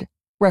Tread,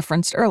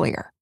 referenced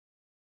earlier.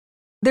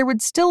 There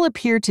would still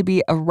appear to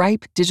be a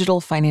ripe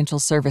digital financial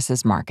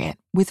services market,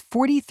 with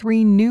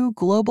 43 new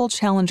global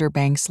challenger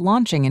banks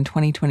launching in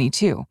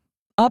 2022,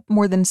 up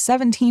more than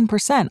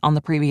 17% on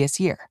the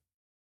previous year.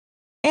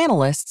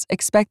 Analysts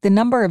expect the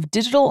number of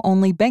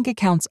digital-only bank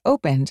accounts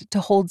opened to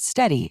hold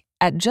steady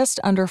at just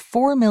under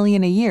 4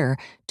 million a year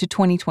to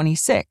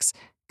 2026,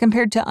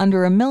 compared to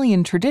under 1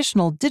 million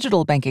traditional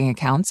digital banking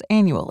accounts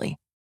annually.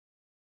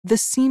 The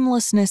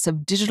seamlessness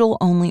of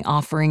digital-only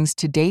offerings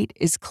to date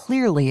is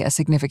clearly a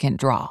significant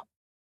draw.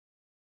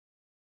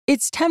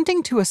 It's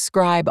tempting to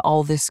ascribe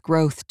all this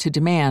growth to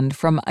demand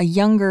from a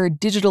younger,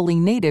 digitally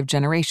native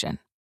generation.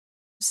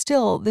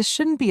 Still, this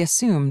shouldn't be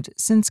assumed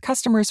since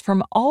customers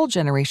from all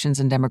generations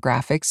and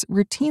demographics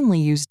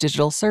routinely use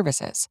digital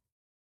services.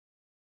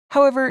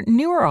 However,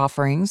 newer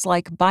offerings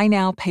like Buy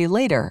Now, Pay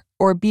Later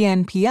or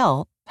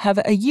BNPL have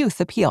a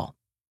youth appeal.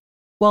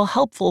 While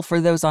helpful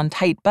for those on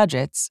tight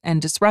budgets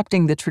and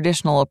disrupting the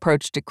traditional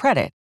approach to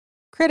credit,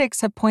 critics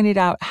have pointed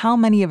out how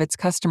many of its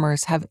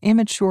customers have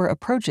immature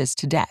approaches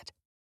to debt.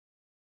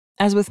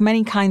 As with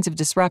many kinds of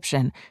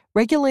disruption,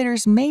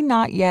 regulators may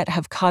not yet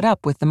have caught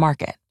up with the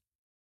market.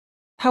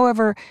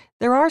 However,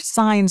 there are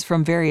signs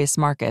from various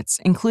markets,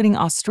 including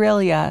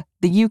Australia,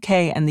 the UK,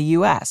 and the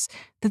US,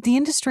 that the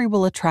industry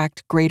will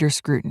attract greater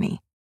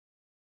scrutiny.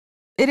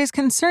 It is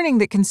concerning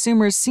that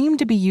consumers seem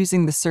to be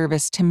using the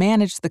service to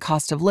manage the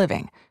cost of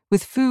living,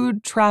 with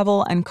food,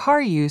 travel, and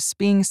car use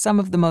being some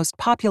of the most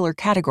popular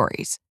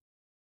categories.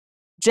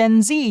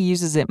 Gen Z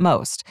uses it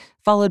most,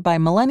 followed by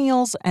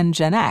millennials and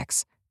Gen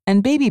X,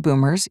 and baby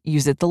boomers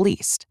use it the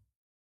least.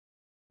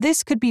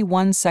 This could be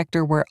one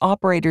sector where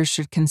operators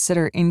should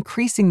consider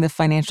increasing the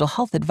financial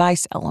health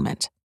advice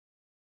element.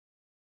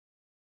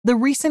 The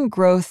recent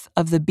growth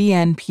of the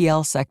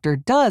BNPL sector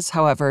does,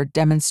 however,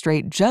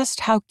 demonstrate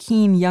just how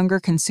keen younger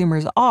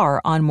consumers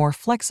are on more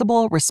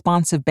flexible,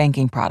 responsive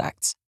banking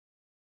products.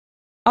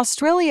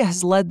 Australia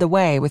has led the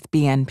way with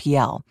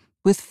BNPL,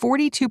 with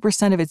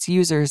 42% of its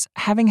users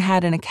having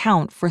had an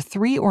account for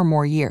 3 or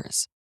more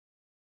years.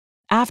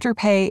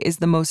 Afterpay is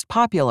the most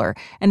popular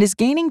and is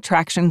gaining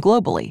traction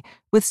globally,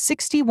 with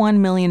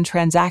 61 million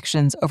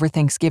transactions over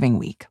Thanksgiving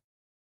week.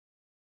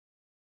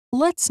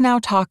 Let's now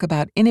talk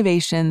about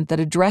innovation that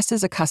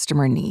addresses a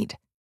customer need.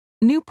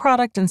 New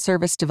product and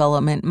service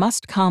development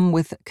must come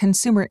with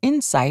consumer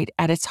insight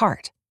at its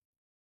heart.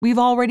 We've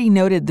already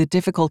noted the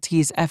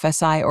difficulties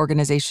FSI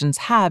organizations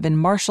have in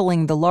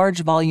marshaling the large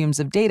volumes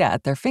of data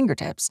at their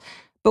fingertips,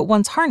 but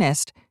once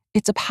harnessed,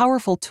 it's a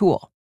powerful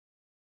tool.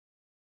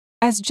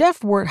 As Jeff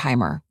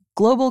Wertheimer,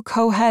 global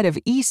co-head of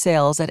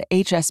e-sales at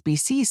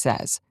HSBC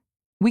says,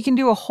 we can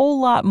do a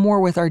whole lot more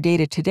with our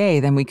data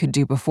today than we could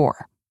do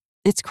before.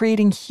 It's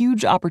creating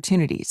huge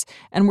opportunities,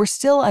 and we're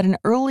still at an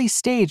early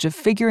stage of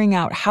figuring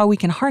out how we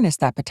can harness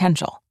that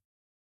potential.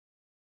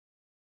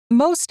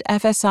 Most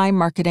FSI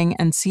marketing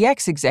and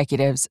CX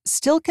executives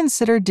still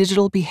consider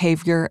digital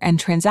behavior and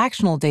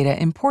transactional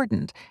data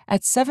important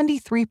at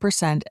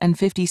 73% and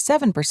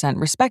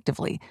 57%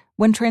 respectively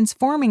when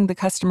transforming the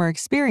customer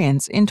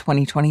experience in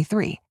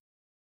 2023.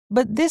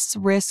 But this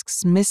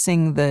risks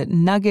missing the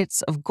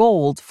nuggets of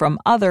gold from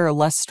other,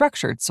 less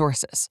structured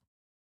sources.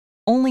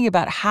 Only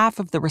about half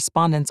of the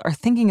respondents are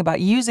thinking about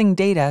using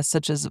data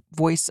such as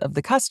voice of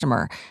the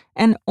customer,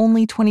 and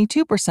only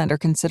 22% are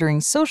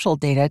considering social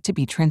data to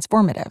be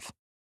transformative.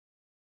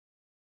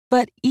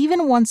 But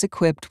even once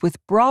equipped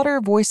with broader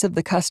voice of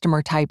the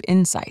customer type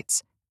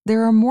insights,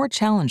 there are more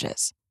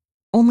challenges.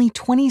 Only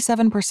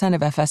 27%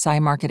 of FSI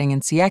marketing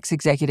and CX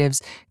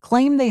executives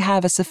claim they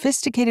have a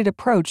sophisticated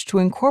approach to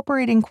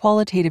incorporating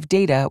qualitative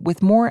data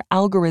with more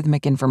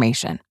algorithmic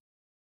information.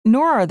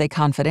 Nor are they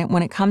confident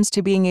when it comes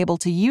to being able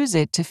to use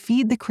it to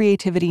feed the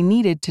creativity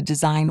needed to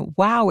design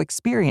wow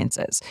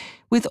experiences,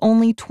 with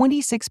only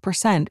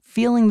 26%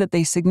 feeling that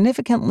they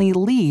significantly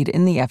lead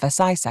in the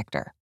FSI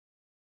sector.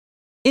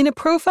 In a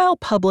profile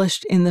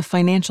published in the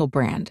Financial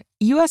Brand,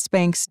 U.S.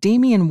 Bank's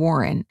Damian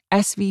Warren,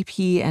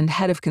 SVP and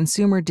Head of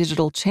Consumer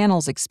Digital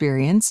Channels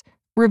Experience,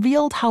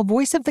 revealed how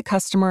voice of the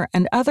customer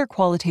and other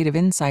qualitative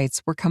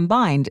insights were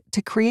combined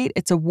to create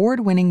its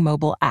award-winning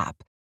mobile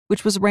app,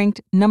 which was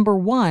ranked number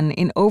 1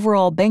 in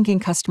overall banking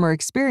customer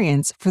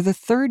experience for the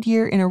 3rd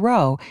year in a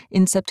row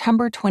in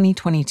September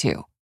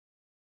 2022.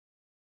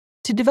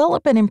 To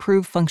develop and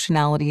improve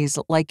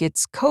functionalities like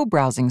its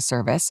co-browsing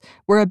service,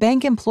 where a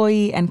bank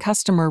employee and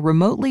customer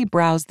remotely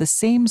browse the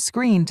same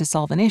screen to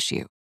solve an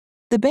issue,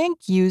 the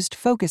bank used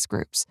focus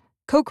groups,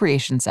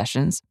 co-creation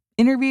sessions,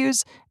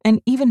 interviews,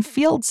 and even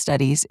field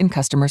studies in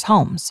customers'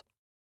 homes.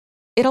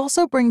 It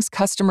also brings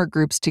customer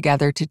groups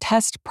together to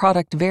test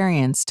product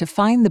variants to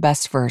find the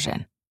best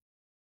version.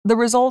 The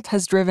result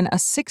has driven a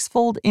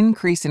 6-fold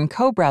increase in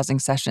co-browsing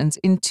sessions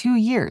in 2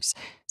 years,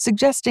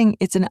 suggesting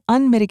it's an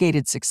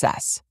unmitigated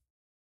success.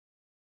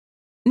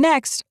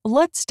 Next,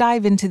 let's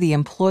dive into the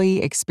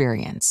employee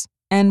experience,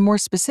 and more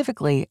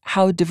specifically,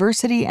 how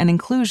diversity and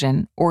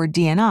inclusion, or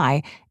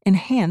D&I,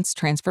 enhance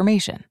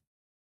transformation.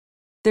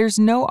 There's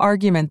no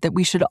argument that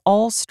we should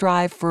all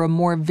strive for a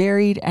more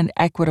varied and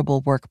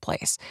equitable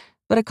workplace,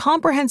 but a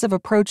comprehensive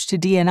approach to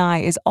D&I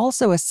is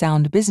also a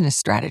sound business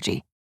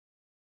strategy.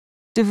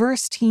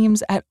 Diverse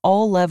teams at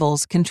all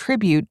levels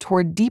contribute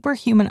toward deeper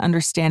human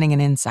understanding and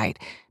insight,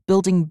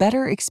 building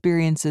better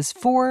experiences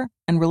for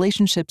and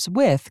relationships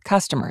with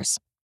customers.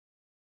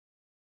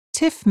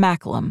 Tiff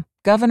Macklem,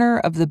 governor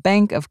of the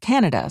Bank of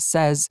Canada,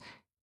 says,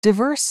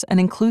 diverse and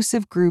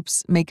inclusive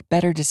groups make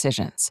better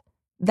decisions.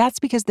 That's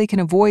because they can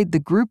avoid the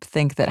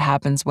groupthink that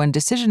happens when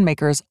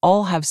decision-makers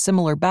all have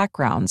similar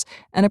backgrounds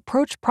and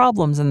approach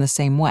problems in the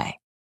same way.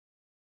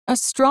 A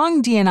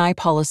strong D&I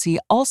policy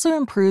also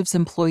improves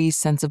employees'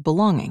 sense of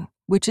belonging,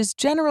 which is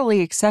generally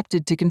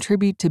accepted to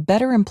contribute to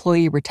better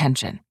employee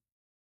retention.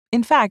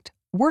 In fact,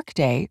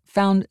 Workday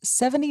found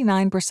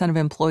 79% of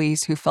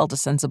employees who felt a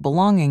sense of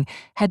belonging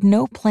had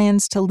no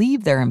plans to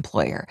leave their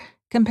employer,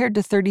 compared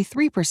to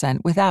 33%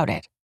 without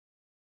it.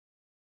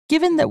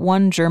 Given that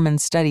one German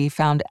study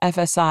found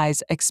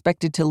FSIs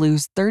expected to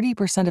lose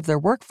 30% of their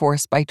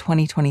workforce by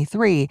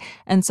 2023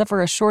 and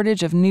suffer a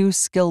shortage of new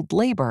skilled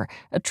labor,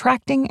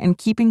 attracting and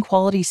keeping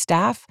quality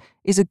staff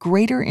is a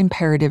greater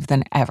imperative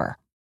than ever.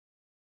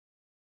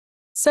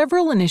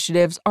 Several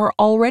initiatives are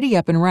already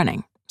up and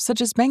running,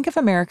 such as Bank of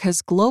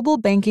America's Global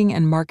Banking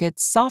and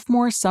Markets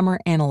Sophomore Summer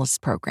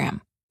Analyst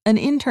Program, an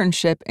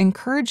internship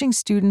encouraging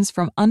students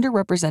from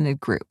underrepresented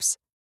groups.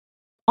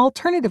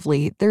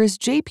 Alternatively, there is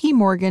JP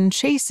Morgan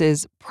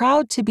Chase's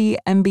Proud to Be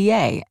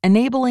MBA,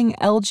 enabling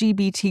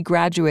LGBT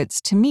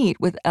graduates to meet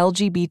with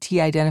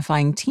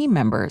LGBT-identifying team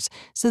members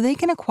so they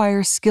can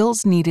acquire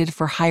skills needed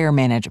for higher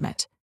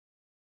management.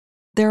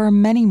 There are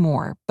many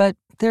more, but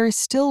there is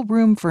still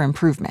room for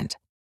improvement.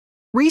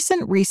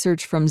 Recent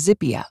research from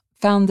Zippia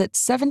found that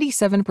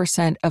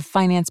 77% of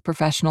finance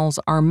professionals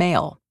are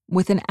male,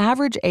 with an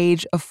average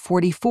age of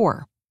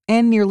 44,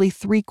 and nearly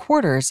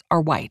 3/4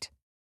 are white.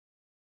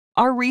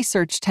 Our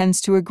research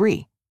tends to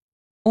agree.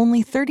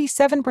 Only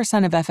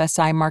 37% of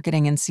FSI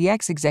marketing and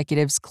CX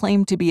executives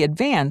claim to be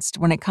advanced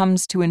when it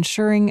comes to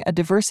ensuring a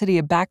diversity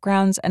of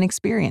backgrounds and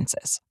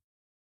experiences.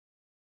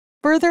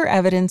 Further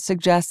evidence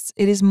suggests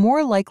it is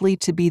more likely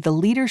to be the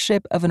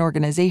leadership of an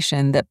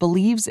organization that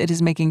believes it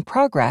is making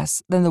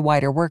progress than the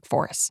wider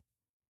workforce.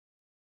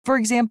 For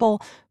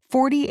example,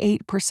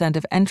 48%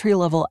 of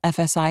entry-level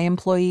FSI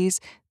employees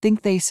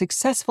think they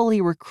successfully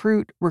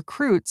recruit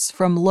recruits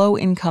from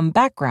low-income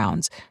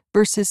backgrounds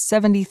versus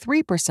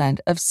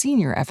 73% of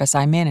senior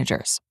FSI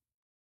managers.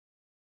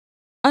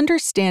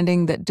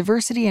 Understanding that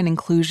diversity and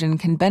inclusion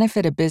can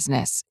benefit a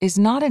business is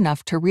not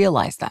enough to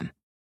realize them.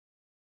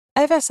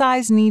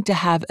 FSIs need to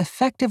have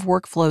effective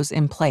workflows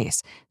in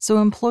place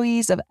so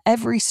employees of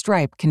every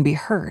stripe can be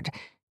heard,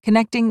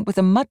 connecting with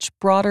a much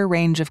broader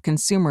range of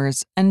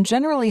consumers and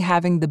generally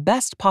having the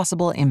best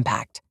possible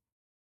impact.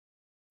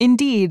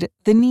 Indeed,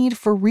 the need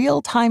for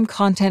real-time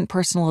content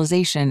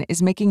personalization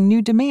is making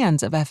new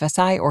demands of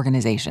FSI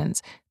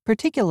organizations,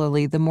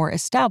 particularly the more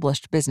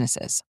established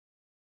businesses.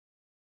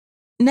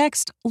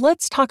 Next,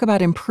 let's talk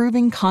about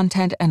improving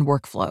content and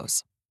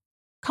workflows.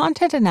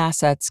 Content and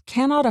assets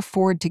cannot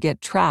afford to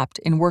get trapped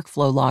in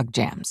workflow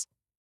logjams.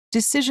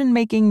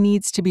 Decision-making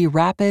needs to be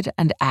rapid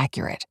and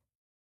accurate.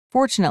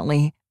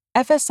 Fortunately,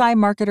 FSI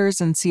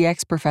marketers and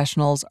CX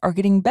professionals are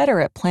getting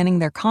better at planning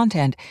their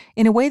content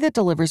in a way that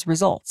delivers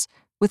results,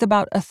 with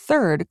about a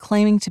third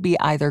claiming to be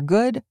either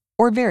good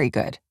or very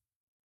good.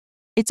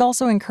 It's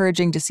also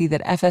encouraging to see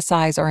that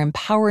FSIs are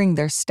empowering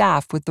their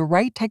staff with the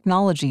right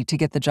technology to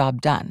get the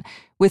job done,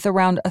 with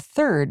around a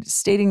third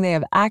stating they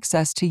have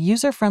access to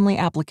user-friendly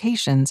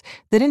applications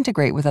that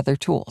integrate with other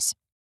tools.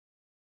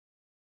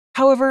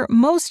 However,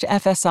 most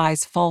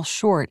FSIs fall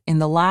short in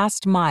the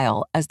last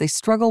mile as they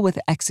struggle with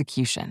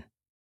execution.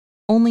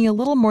 Only a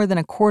little more than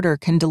a quarter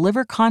can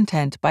deliver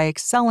content by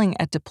excelling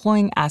at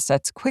deploying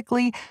assets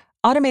quickly,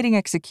 automating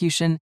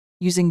execution,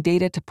 using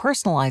data to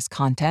personalize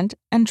content,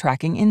 and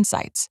tracking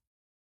insights.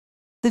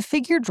 The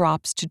figure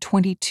drops to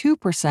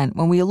 22%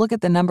 when we look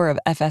at the number of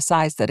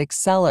FSIs that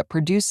excel at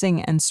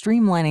producing and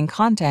streamlining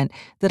content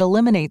that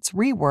eliminates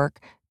rework,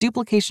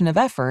 duplication of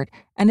effort,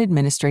 and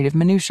administrative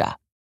minutia.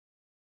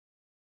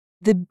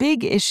 The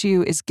big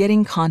issue is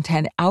getting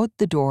content out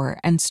the door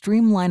and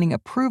streamlining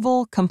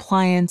approval,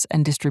 compliance,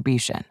 and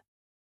distribution.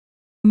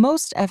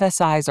 Most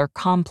FSIs are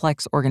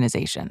complex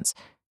organizations.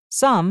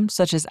 Some,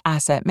 such as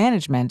asset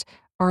management,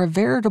 are a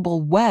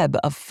veritable web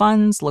of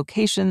funds,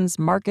 locations,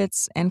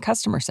 markets, and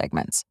customer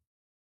segments.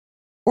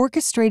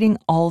 Orchestrating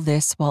all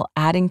this while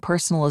adding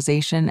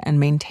personalization and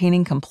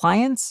maintaining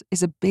compliance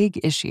is a big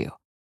issue.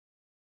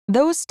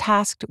 Those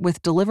tasked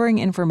with delivering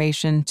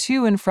information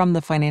to and from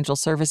the financial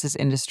services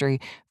industry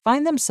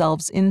find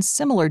themselves in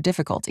similar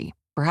difficulty,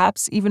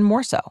 perhaps even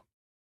more so.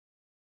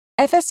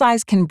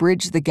 FSIs can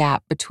bridge the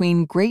gap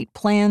between great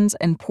plans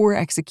and poor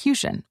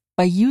execution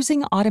by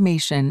using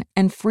automation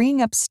and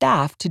freeing up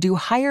staff to do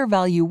higher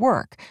value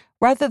work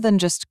rather than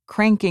just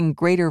cranking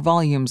greater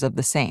volumes of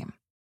the same.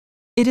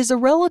 It is a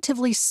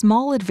relatively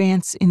small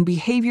advance in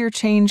behavior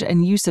change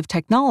and use of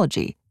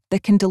technology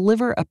that can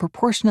deliver a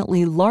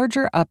proportionately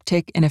larger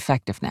uptick in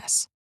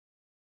effectiveness.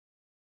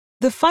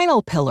 The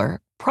final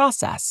pillar,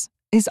 process,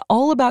 is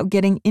all about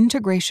getting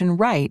integration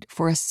right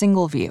for a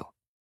single view.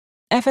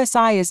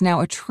 FSI is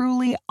now a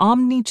truly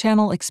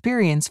omni-channel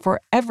experience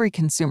for every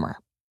consumer.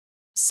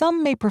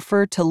 Some may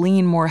prefer to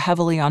lean more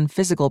heavily on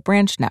physical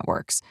branch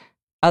networks.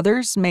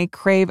 Others may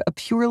crave a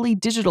purely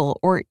digital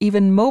or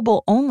even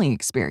mobile-only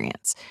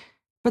experience.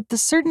 But the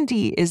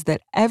certainty is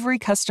that every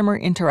customer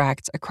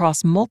interacts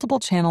across multiple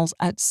channels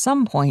at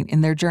some point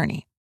in their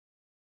journey.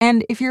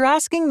 And if you're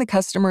asking the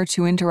customer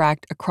to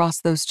interact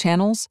across those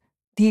channels,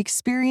 the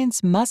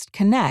experience must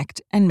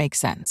connect and make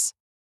sense.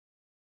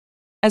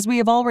 As we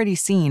have already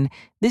seen,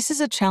 this is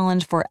a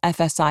challenge for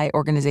FSI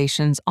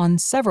organizations on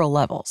several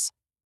levels.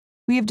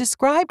 We have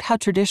described how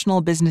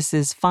traditional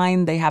businesses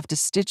find they have to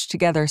stitch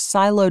together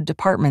siloed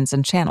departments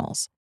and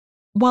channels.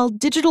 While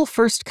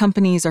digital-first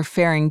companies are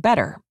faring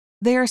better,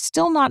 they are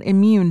still not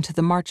immune to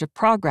the march of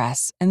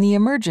progress and the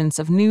emergence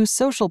of new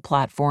social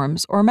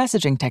platforms or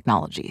messaging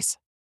technologies.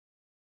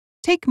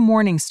 Take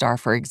Morningstar,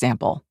 for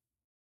example.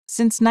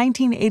 Since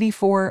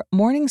 1984,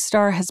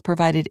 Morningstar has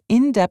provided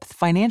in-depth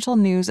financial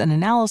news and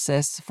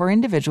analysis for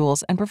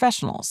individuals and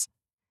professionals.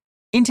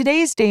 In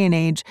today's day and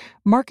age,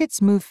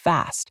 markets move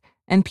fast,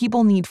 and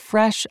people need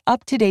fresh,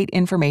 up-to-date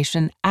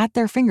information at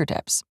their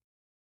fingertips.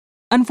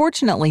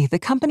 Unfortunately, the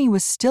company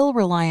was still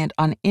reliant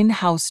on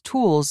in-house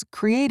tools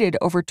created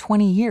over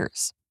 20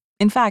 years.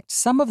 In fact,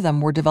 some of them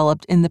were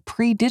developed in the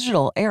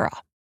pre-digital era.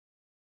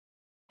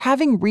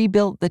 Having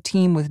rebuilt the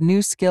team with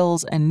new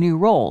skills and new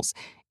roles,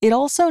 it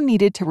also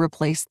needed to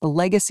replace the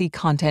legacy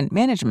content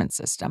management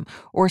system,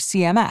 or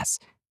CMS,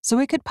 so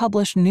it could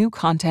publish new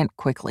content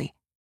quickly.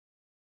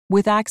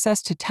 With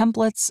access to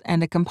templates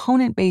and a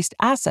component-based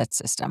asset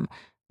system,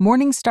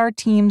 Morningstar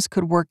teams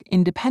could work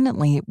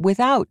independently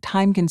without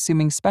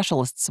time-consuming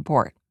specialist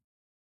support.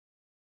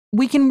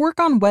 We can work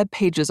on web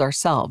pages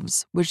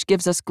ourselves, which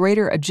gives us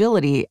greater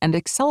agility and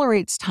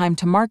accelerates time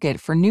to market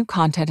for new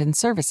content and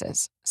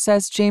services,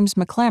 says James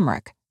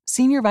McClamrick,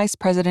 Senior Vice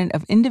President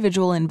of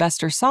Individual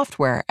Investor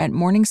Software at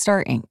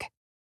Morningstar Inc.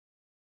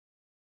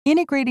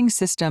 Integrating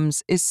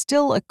systems is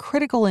still a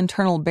critical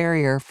internal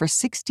barrier for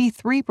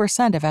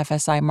 63% of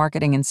FSI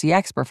marketing and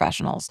CX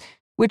professionals,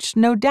 which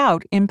no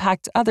doubt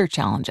impacts other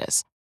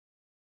challenges.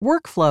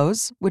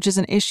 Workflows, which is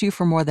an issue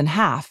for more than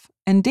half,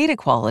 and data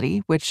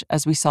quality, which,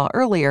 as we saw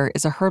earlier,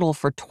 is a hurdle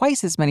for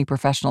twice as many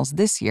professionals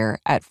this year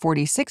at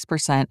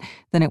 46%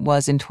 than it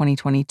was in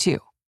 2022.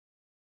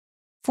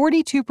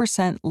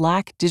 42%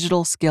 lack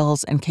digital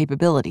skills and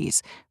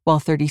capabilities, while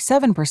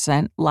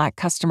 37% lack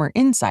customer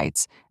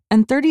insights,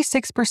 and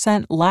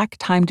 36% lack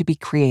time to be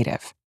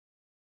creative.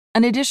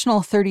 An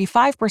additional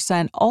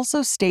 35%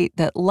 also state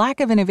that lack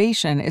of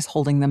innovation is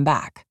holding them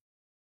back.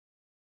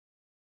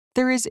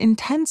 There is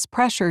intense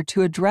pressure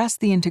to address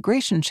the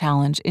integration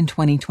challenge in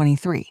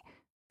 2023,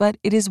 but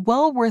it is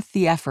well worth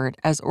the effort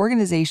as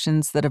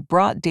organizations that have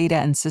brought data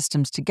and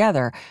systems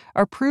together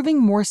are proving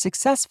more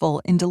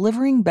successful in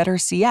delivering better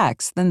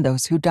CX than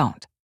those who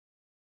don't.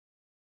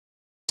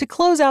 To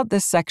close out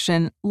this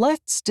section,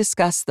 let's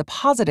discuss the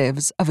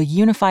positives of a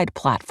unified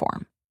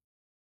platform.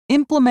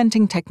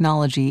 Implementing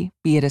technology,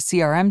 be it a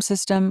CRM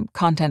system,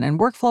 content and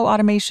workflow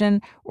automation,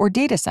 or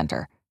data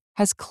center,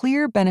 has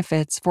clear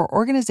benefits for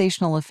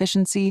organizational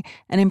efficiency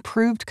and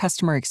improved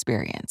customer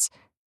experience.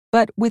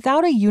 But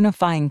without a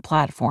unifying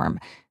platform,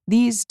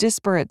 these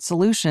disparate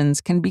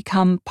solutions can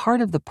become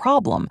part of the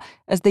problem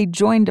as they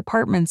join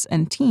departments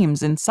and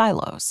teams in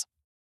silos.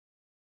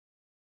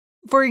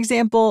 For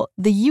example,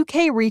 the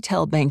UK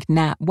retail bank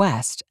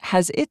NatWest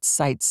has its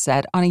sights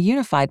set on a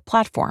unified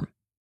platform.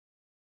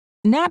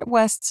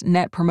 NatWest's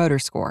Net Promoter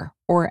Score,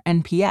 or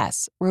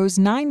NPS, rose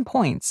 9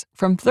 points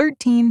from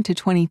 13 to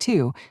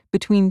 22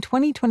 between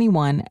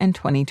 2021 and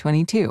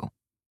 2022.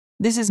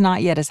 This is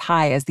not yet as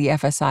high as the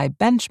FSI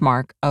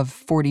benchmark of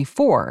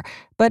 44,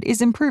 but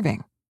is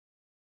improving.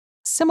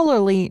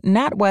 Similarly,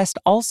 NatWest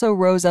also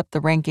rose up the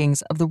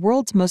rankings of the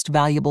world's most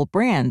valuable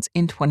brands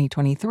in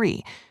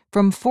 2023,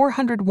 from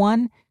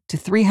 401 to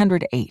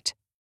 308.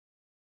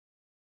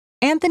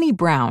 Anthony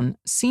Brown,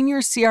 senior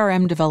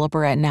CRM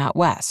developer at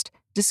NatWest,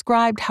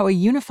 described how a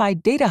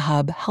unified data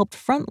hub helped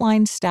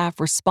frontline staff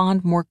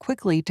respond more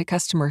quickly to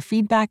customer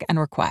feedback and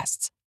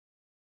requests.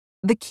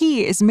 The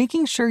key is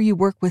making sure you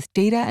work with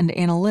data and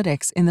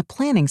analytics in the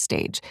planning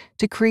stage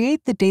to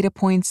create the data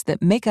points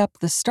that make up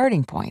the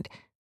starting point,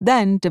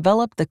 then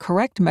develop the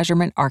correct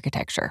measurement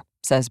architecture,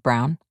 says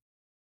Brown.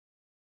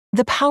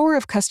 The power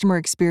of customer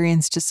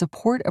experience to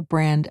support a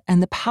brand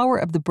and the power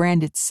of the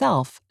brand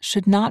itself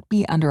should not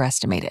be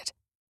underestimated.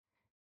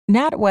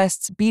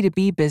 NatWest's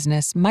B2B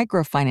business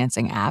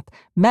microfinancing app,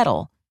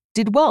 Metal,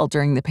 did well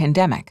during the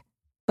pandemic,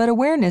 but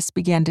awareness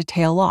began to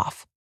tail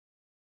off.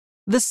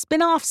 The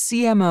spin-off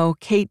CMO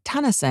Kate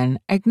Tennyson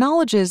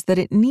acknowledges that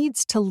it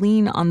needs to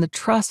lean on the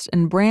trust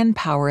and brand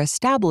power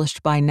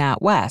established by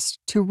NatWest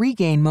to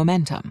regain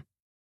momentum.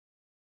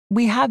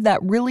 We have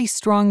that really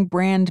strong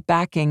brand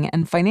backing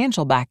and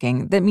financial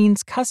backing that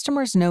means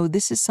customers know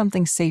this is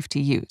something safe to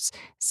use,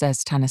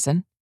 says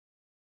Tennyson.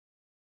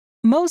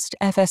 Most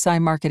FSI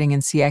marketing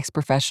and CX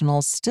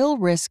professionals still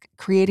risk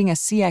creating a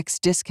CX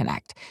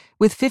disconnect,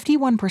 with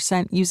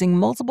 51% using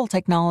multiple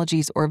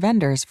technologies or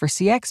vendors for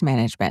CX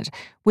management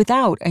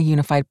without a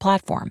unified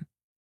platform.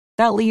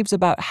 That leaves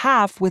about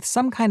half with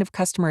some kind of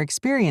customer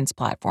experience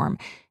platform,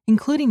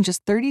 including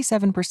just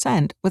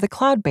 37% with a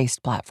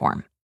cloud-based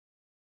platform.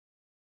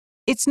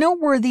 It's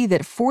noteworthy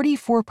that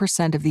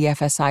 44% of the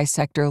FSI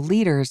sector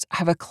leaders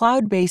have a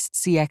cloud-based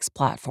CX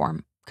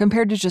platform,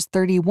 compared to just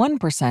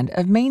 31%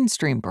 of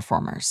mainstream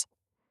performers.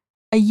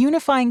 A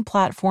unifying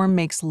platform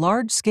makes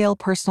large-scale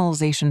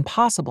personalization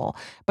possible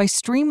by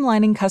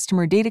streamlining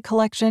customer data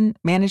collection,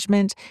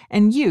 management,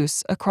 and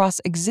use across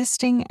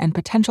existing and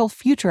potential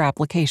future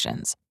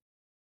applications.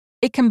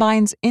 It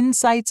combines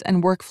insights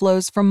and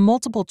workflows from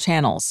multiple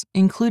channels,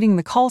 including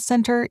the call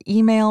center,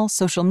 email,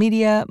 social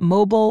media,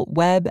 mobile,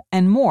 web,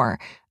 and more,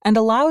 and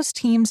allows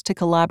teams to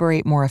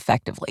collaborate more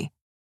effectively.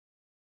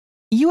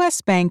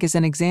 U.S. Bank is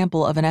an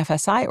example of an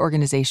FSI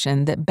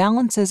organization that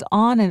balances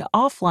on- and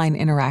offline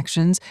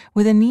interactions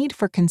with a need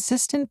for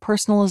consistent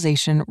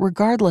personalization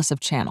regardless of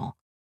channel.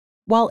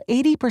 While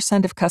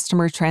 80% of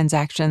customer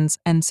transactions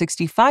and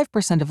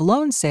 65% of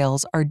loan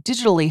sales are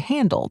digitally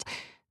handled,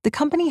 the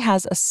company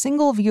has a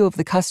single view of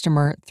the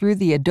customer through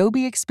the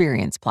Adobe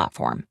Experience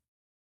platform.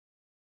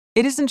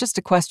 It isn't just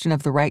a question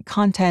of the right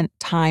content,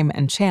 time,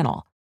 and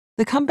channel.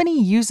 The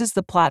company uses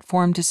the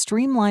platform to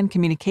streamline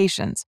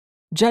communications,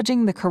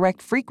 judging the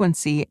correct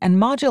frequency and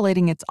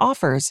modulating its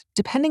offers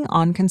depending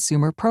on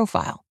consumer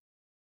profile.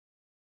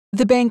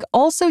 The bank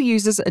also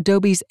uses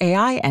Adobe's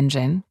AI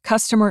engine,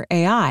 Customer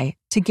AI,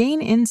 to gain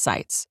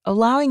insights,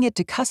 allowing it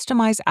to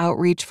customize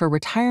outreach for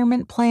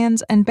retirement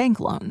plans and bank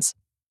loans.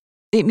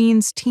 It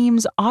means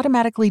teams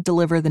automatically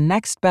deliver the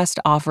next best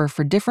offer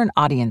for different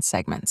audience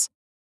segments.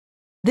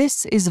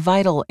 This is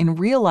vital in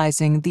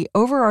realizing the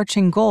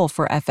overarching goal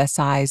for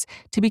FSIs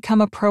to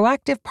become a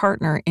proactive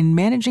partner in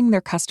managing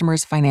their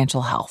customers'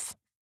 financial health.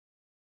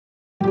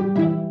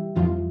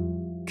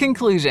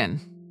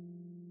 Conclusion.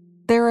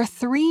 There are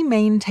three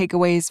main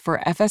takeaways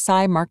for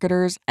FSI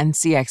marketers and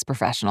CX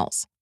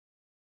professionals.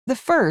 The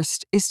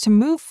first is to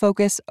move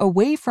focus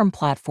away from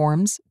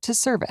platforms to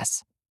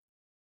service.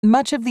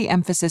 Much of the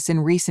emphasis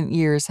in recent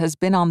years has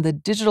been on the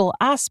digital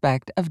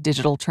aspect of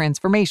digital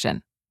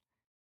transformation.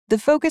 The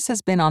focus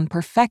has been on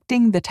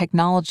perfecting the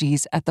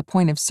technologies at the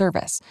point of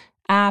service,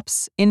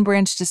 apps,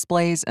 in-branch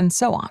displays, and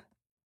so on.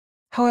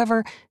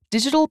 However,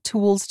 digital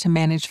tools to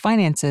manage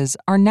finances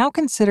are now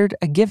considered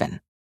a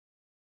given.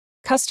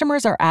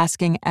 Customers are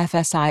asking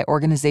FSI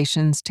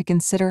organizations to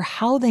consider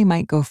how they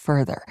might go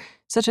further,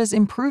 such as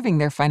improving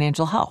their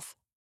financial health.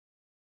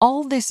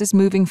 All this is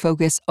moving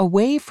focus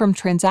away from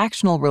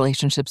transactional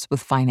relationships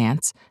with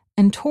finance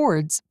and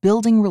towards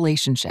building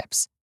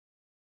relationships.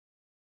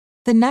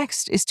 The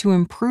next is to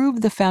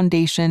improve the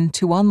foundation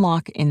to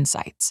unlock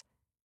insights.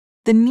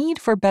 The need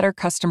for better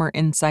customer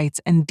insights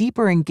and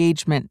deeper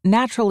engagement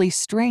naturally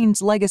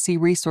strains legacy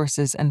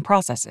resources and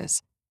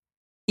processes.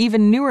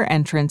 Even newer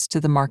entrants to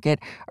the market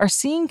are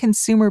seeing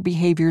consumer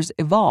behaviors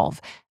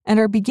evolve and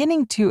are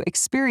beginning to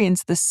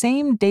experience the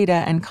same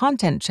data and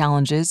content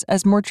challenges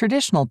as more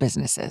traditional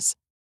businesses.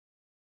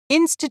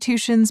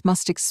 Institutions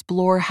must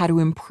explore how to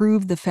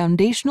improve the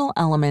foundational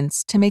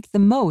elements to make the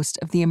most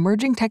of the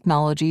emerging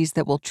technologies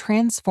that will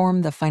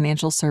transform the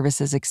financial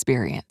services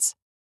experience.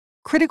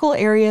 Critical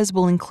areas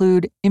will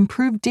include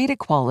improved data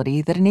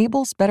quality that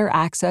enables better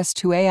access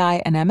to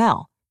AI and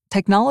ML,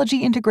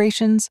 technology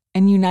integrations,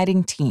 and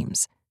uniting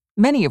teams,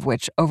 many of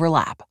which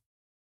overlap.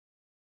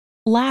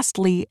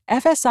 Lastly,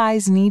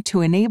 FSIs need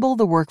to enable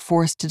the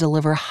workforce to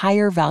deliver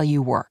higher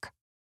value work.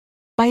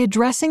 By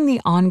addressing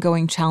the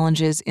ongoing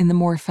challenges in the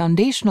more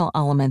foundational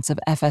elements of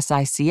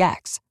FSI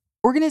CX,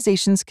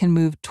 organizations can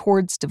move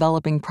towards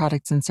developing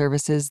products and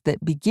services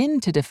that begin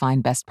to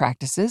define best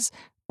practices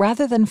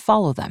rather than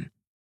follow them.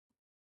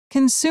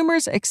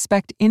 Consumers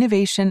expect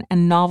innovation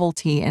and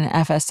novelty in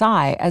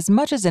FSI as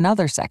much as in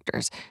other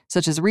sectors,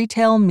 such as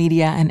retail,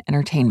 media, and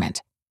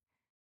entertainment.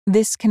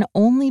 This can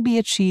only be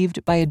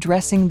achieved by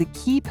addressing the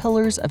key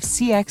pillars of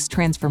CX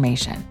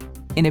transformation: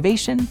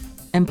 innovation,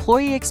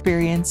 employee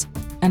experience,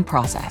 and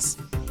process.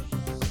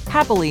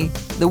 Happily,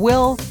 the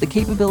will, the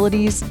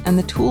capabilities, and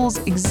the tools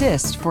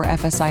exist for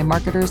FSI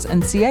marketers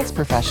and CX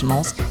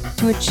professionals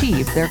to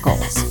achieve their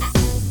goals.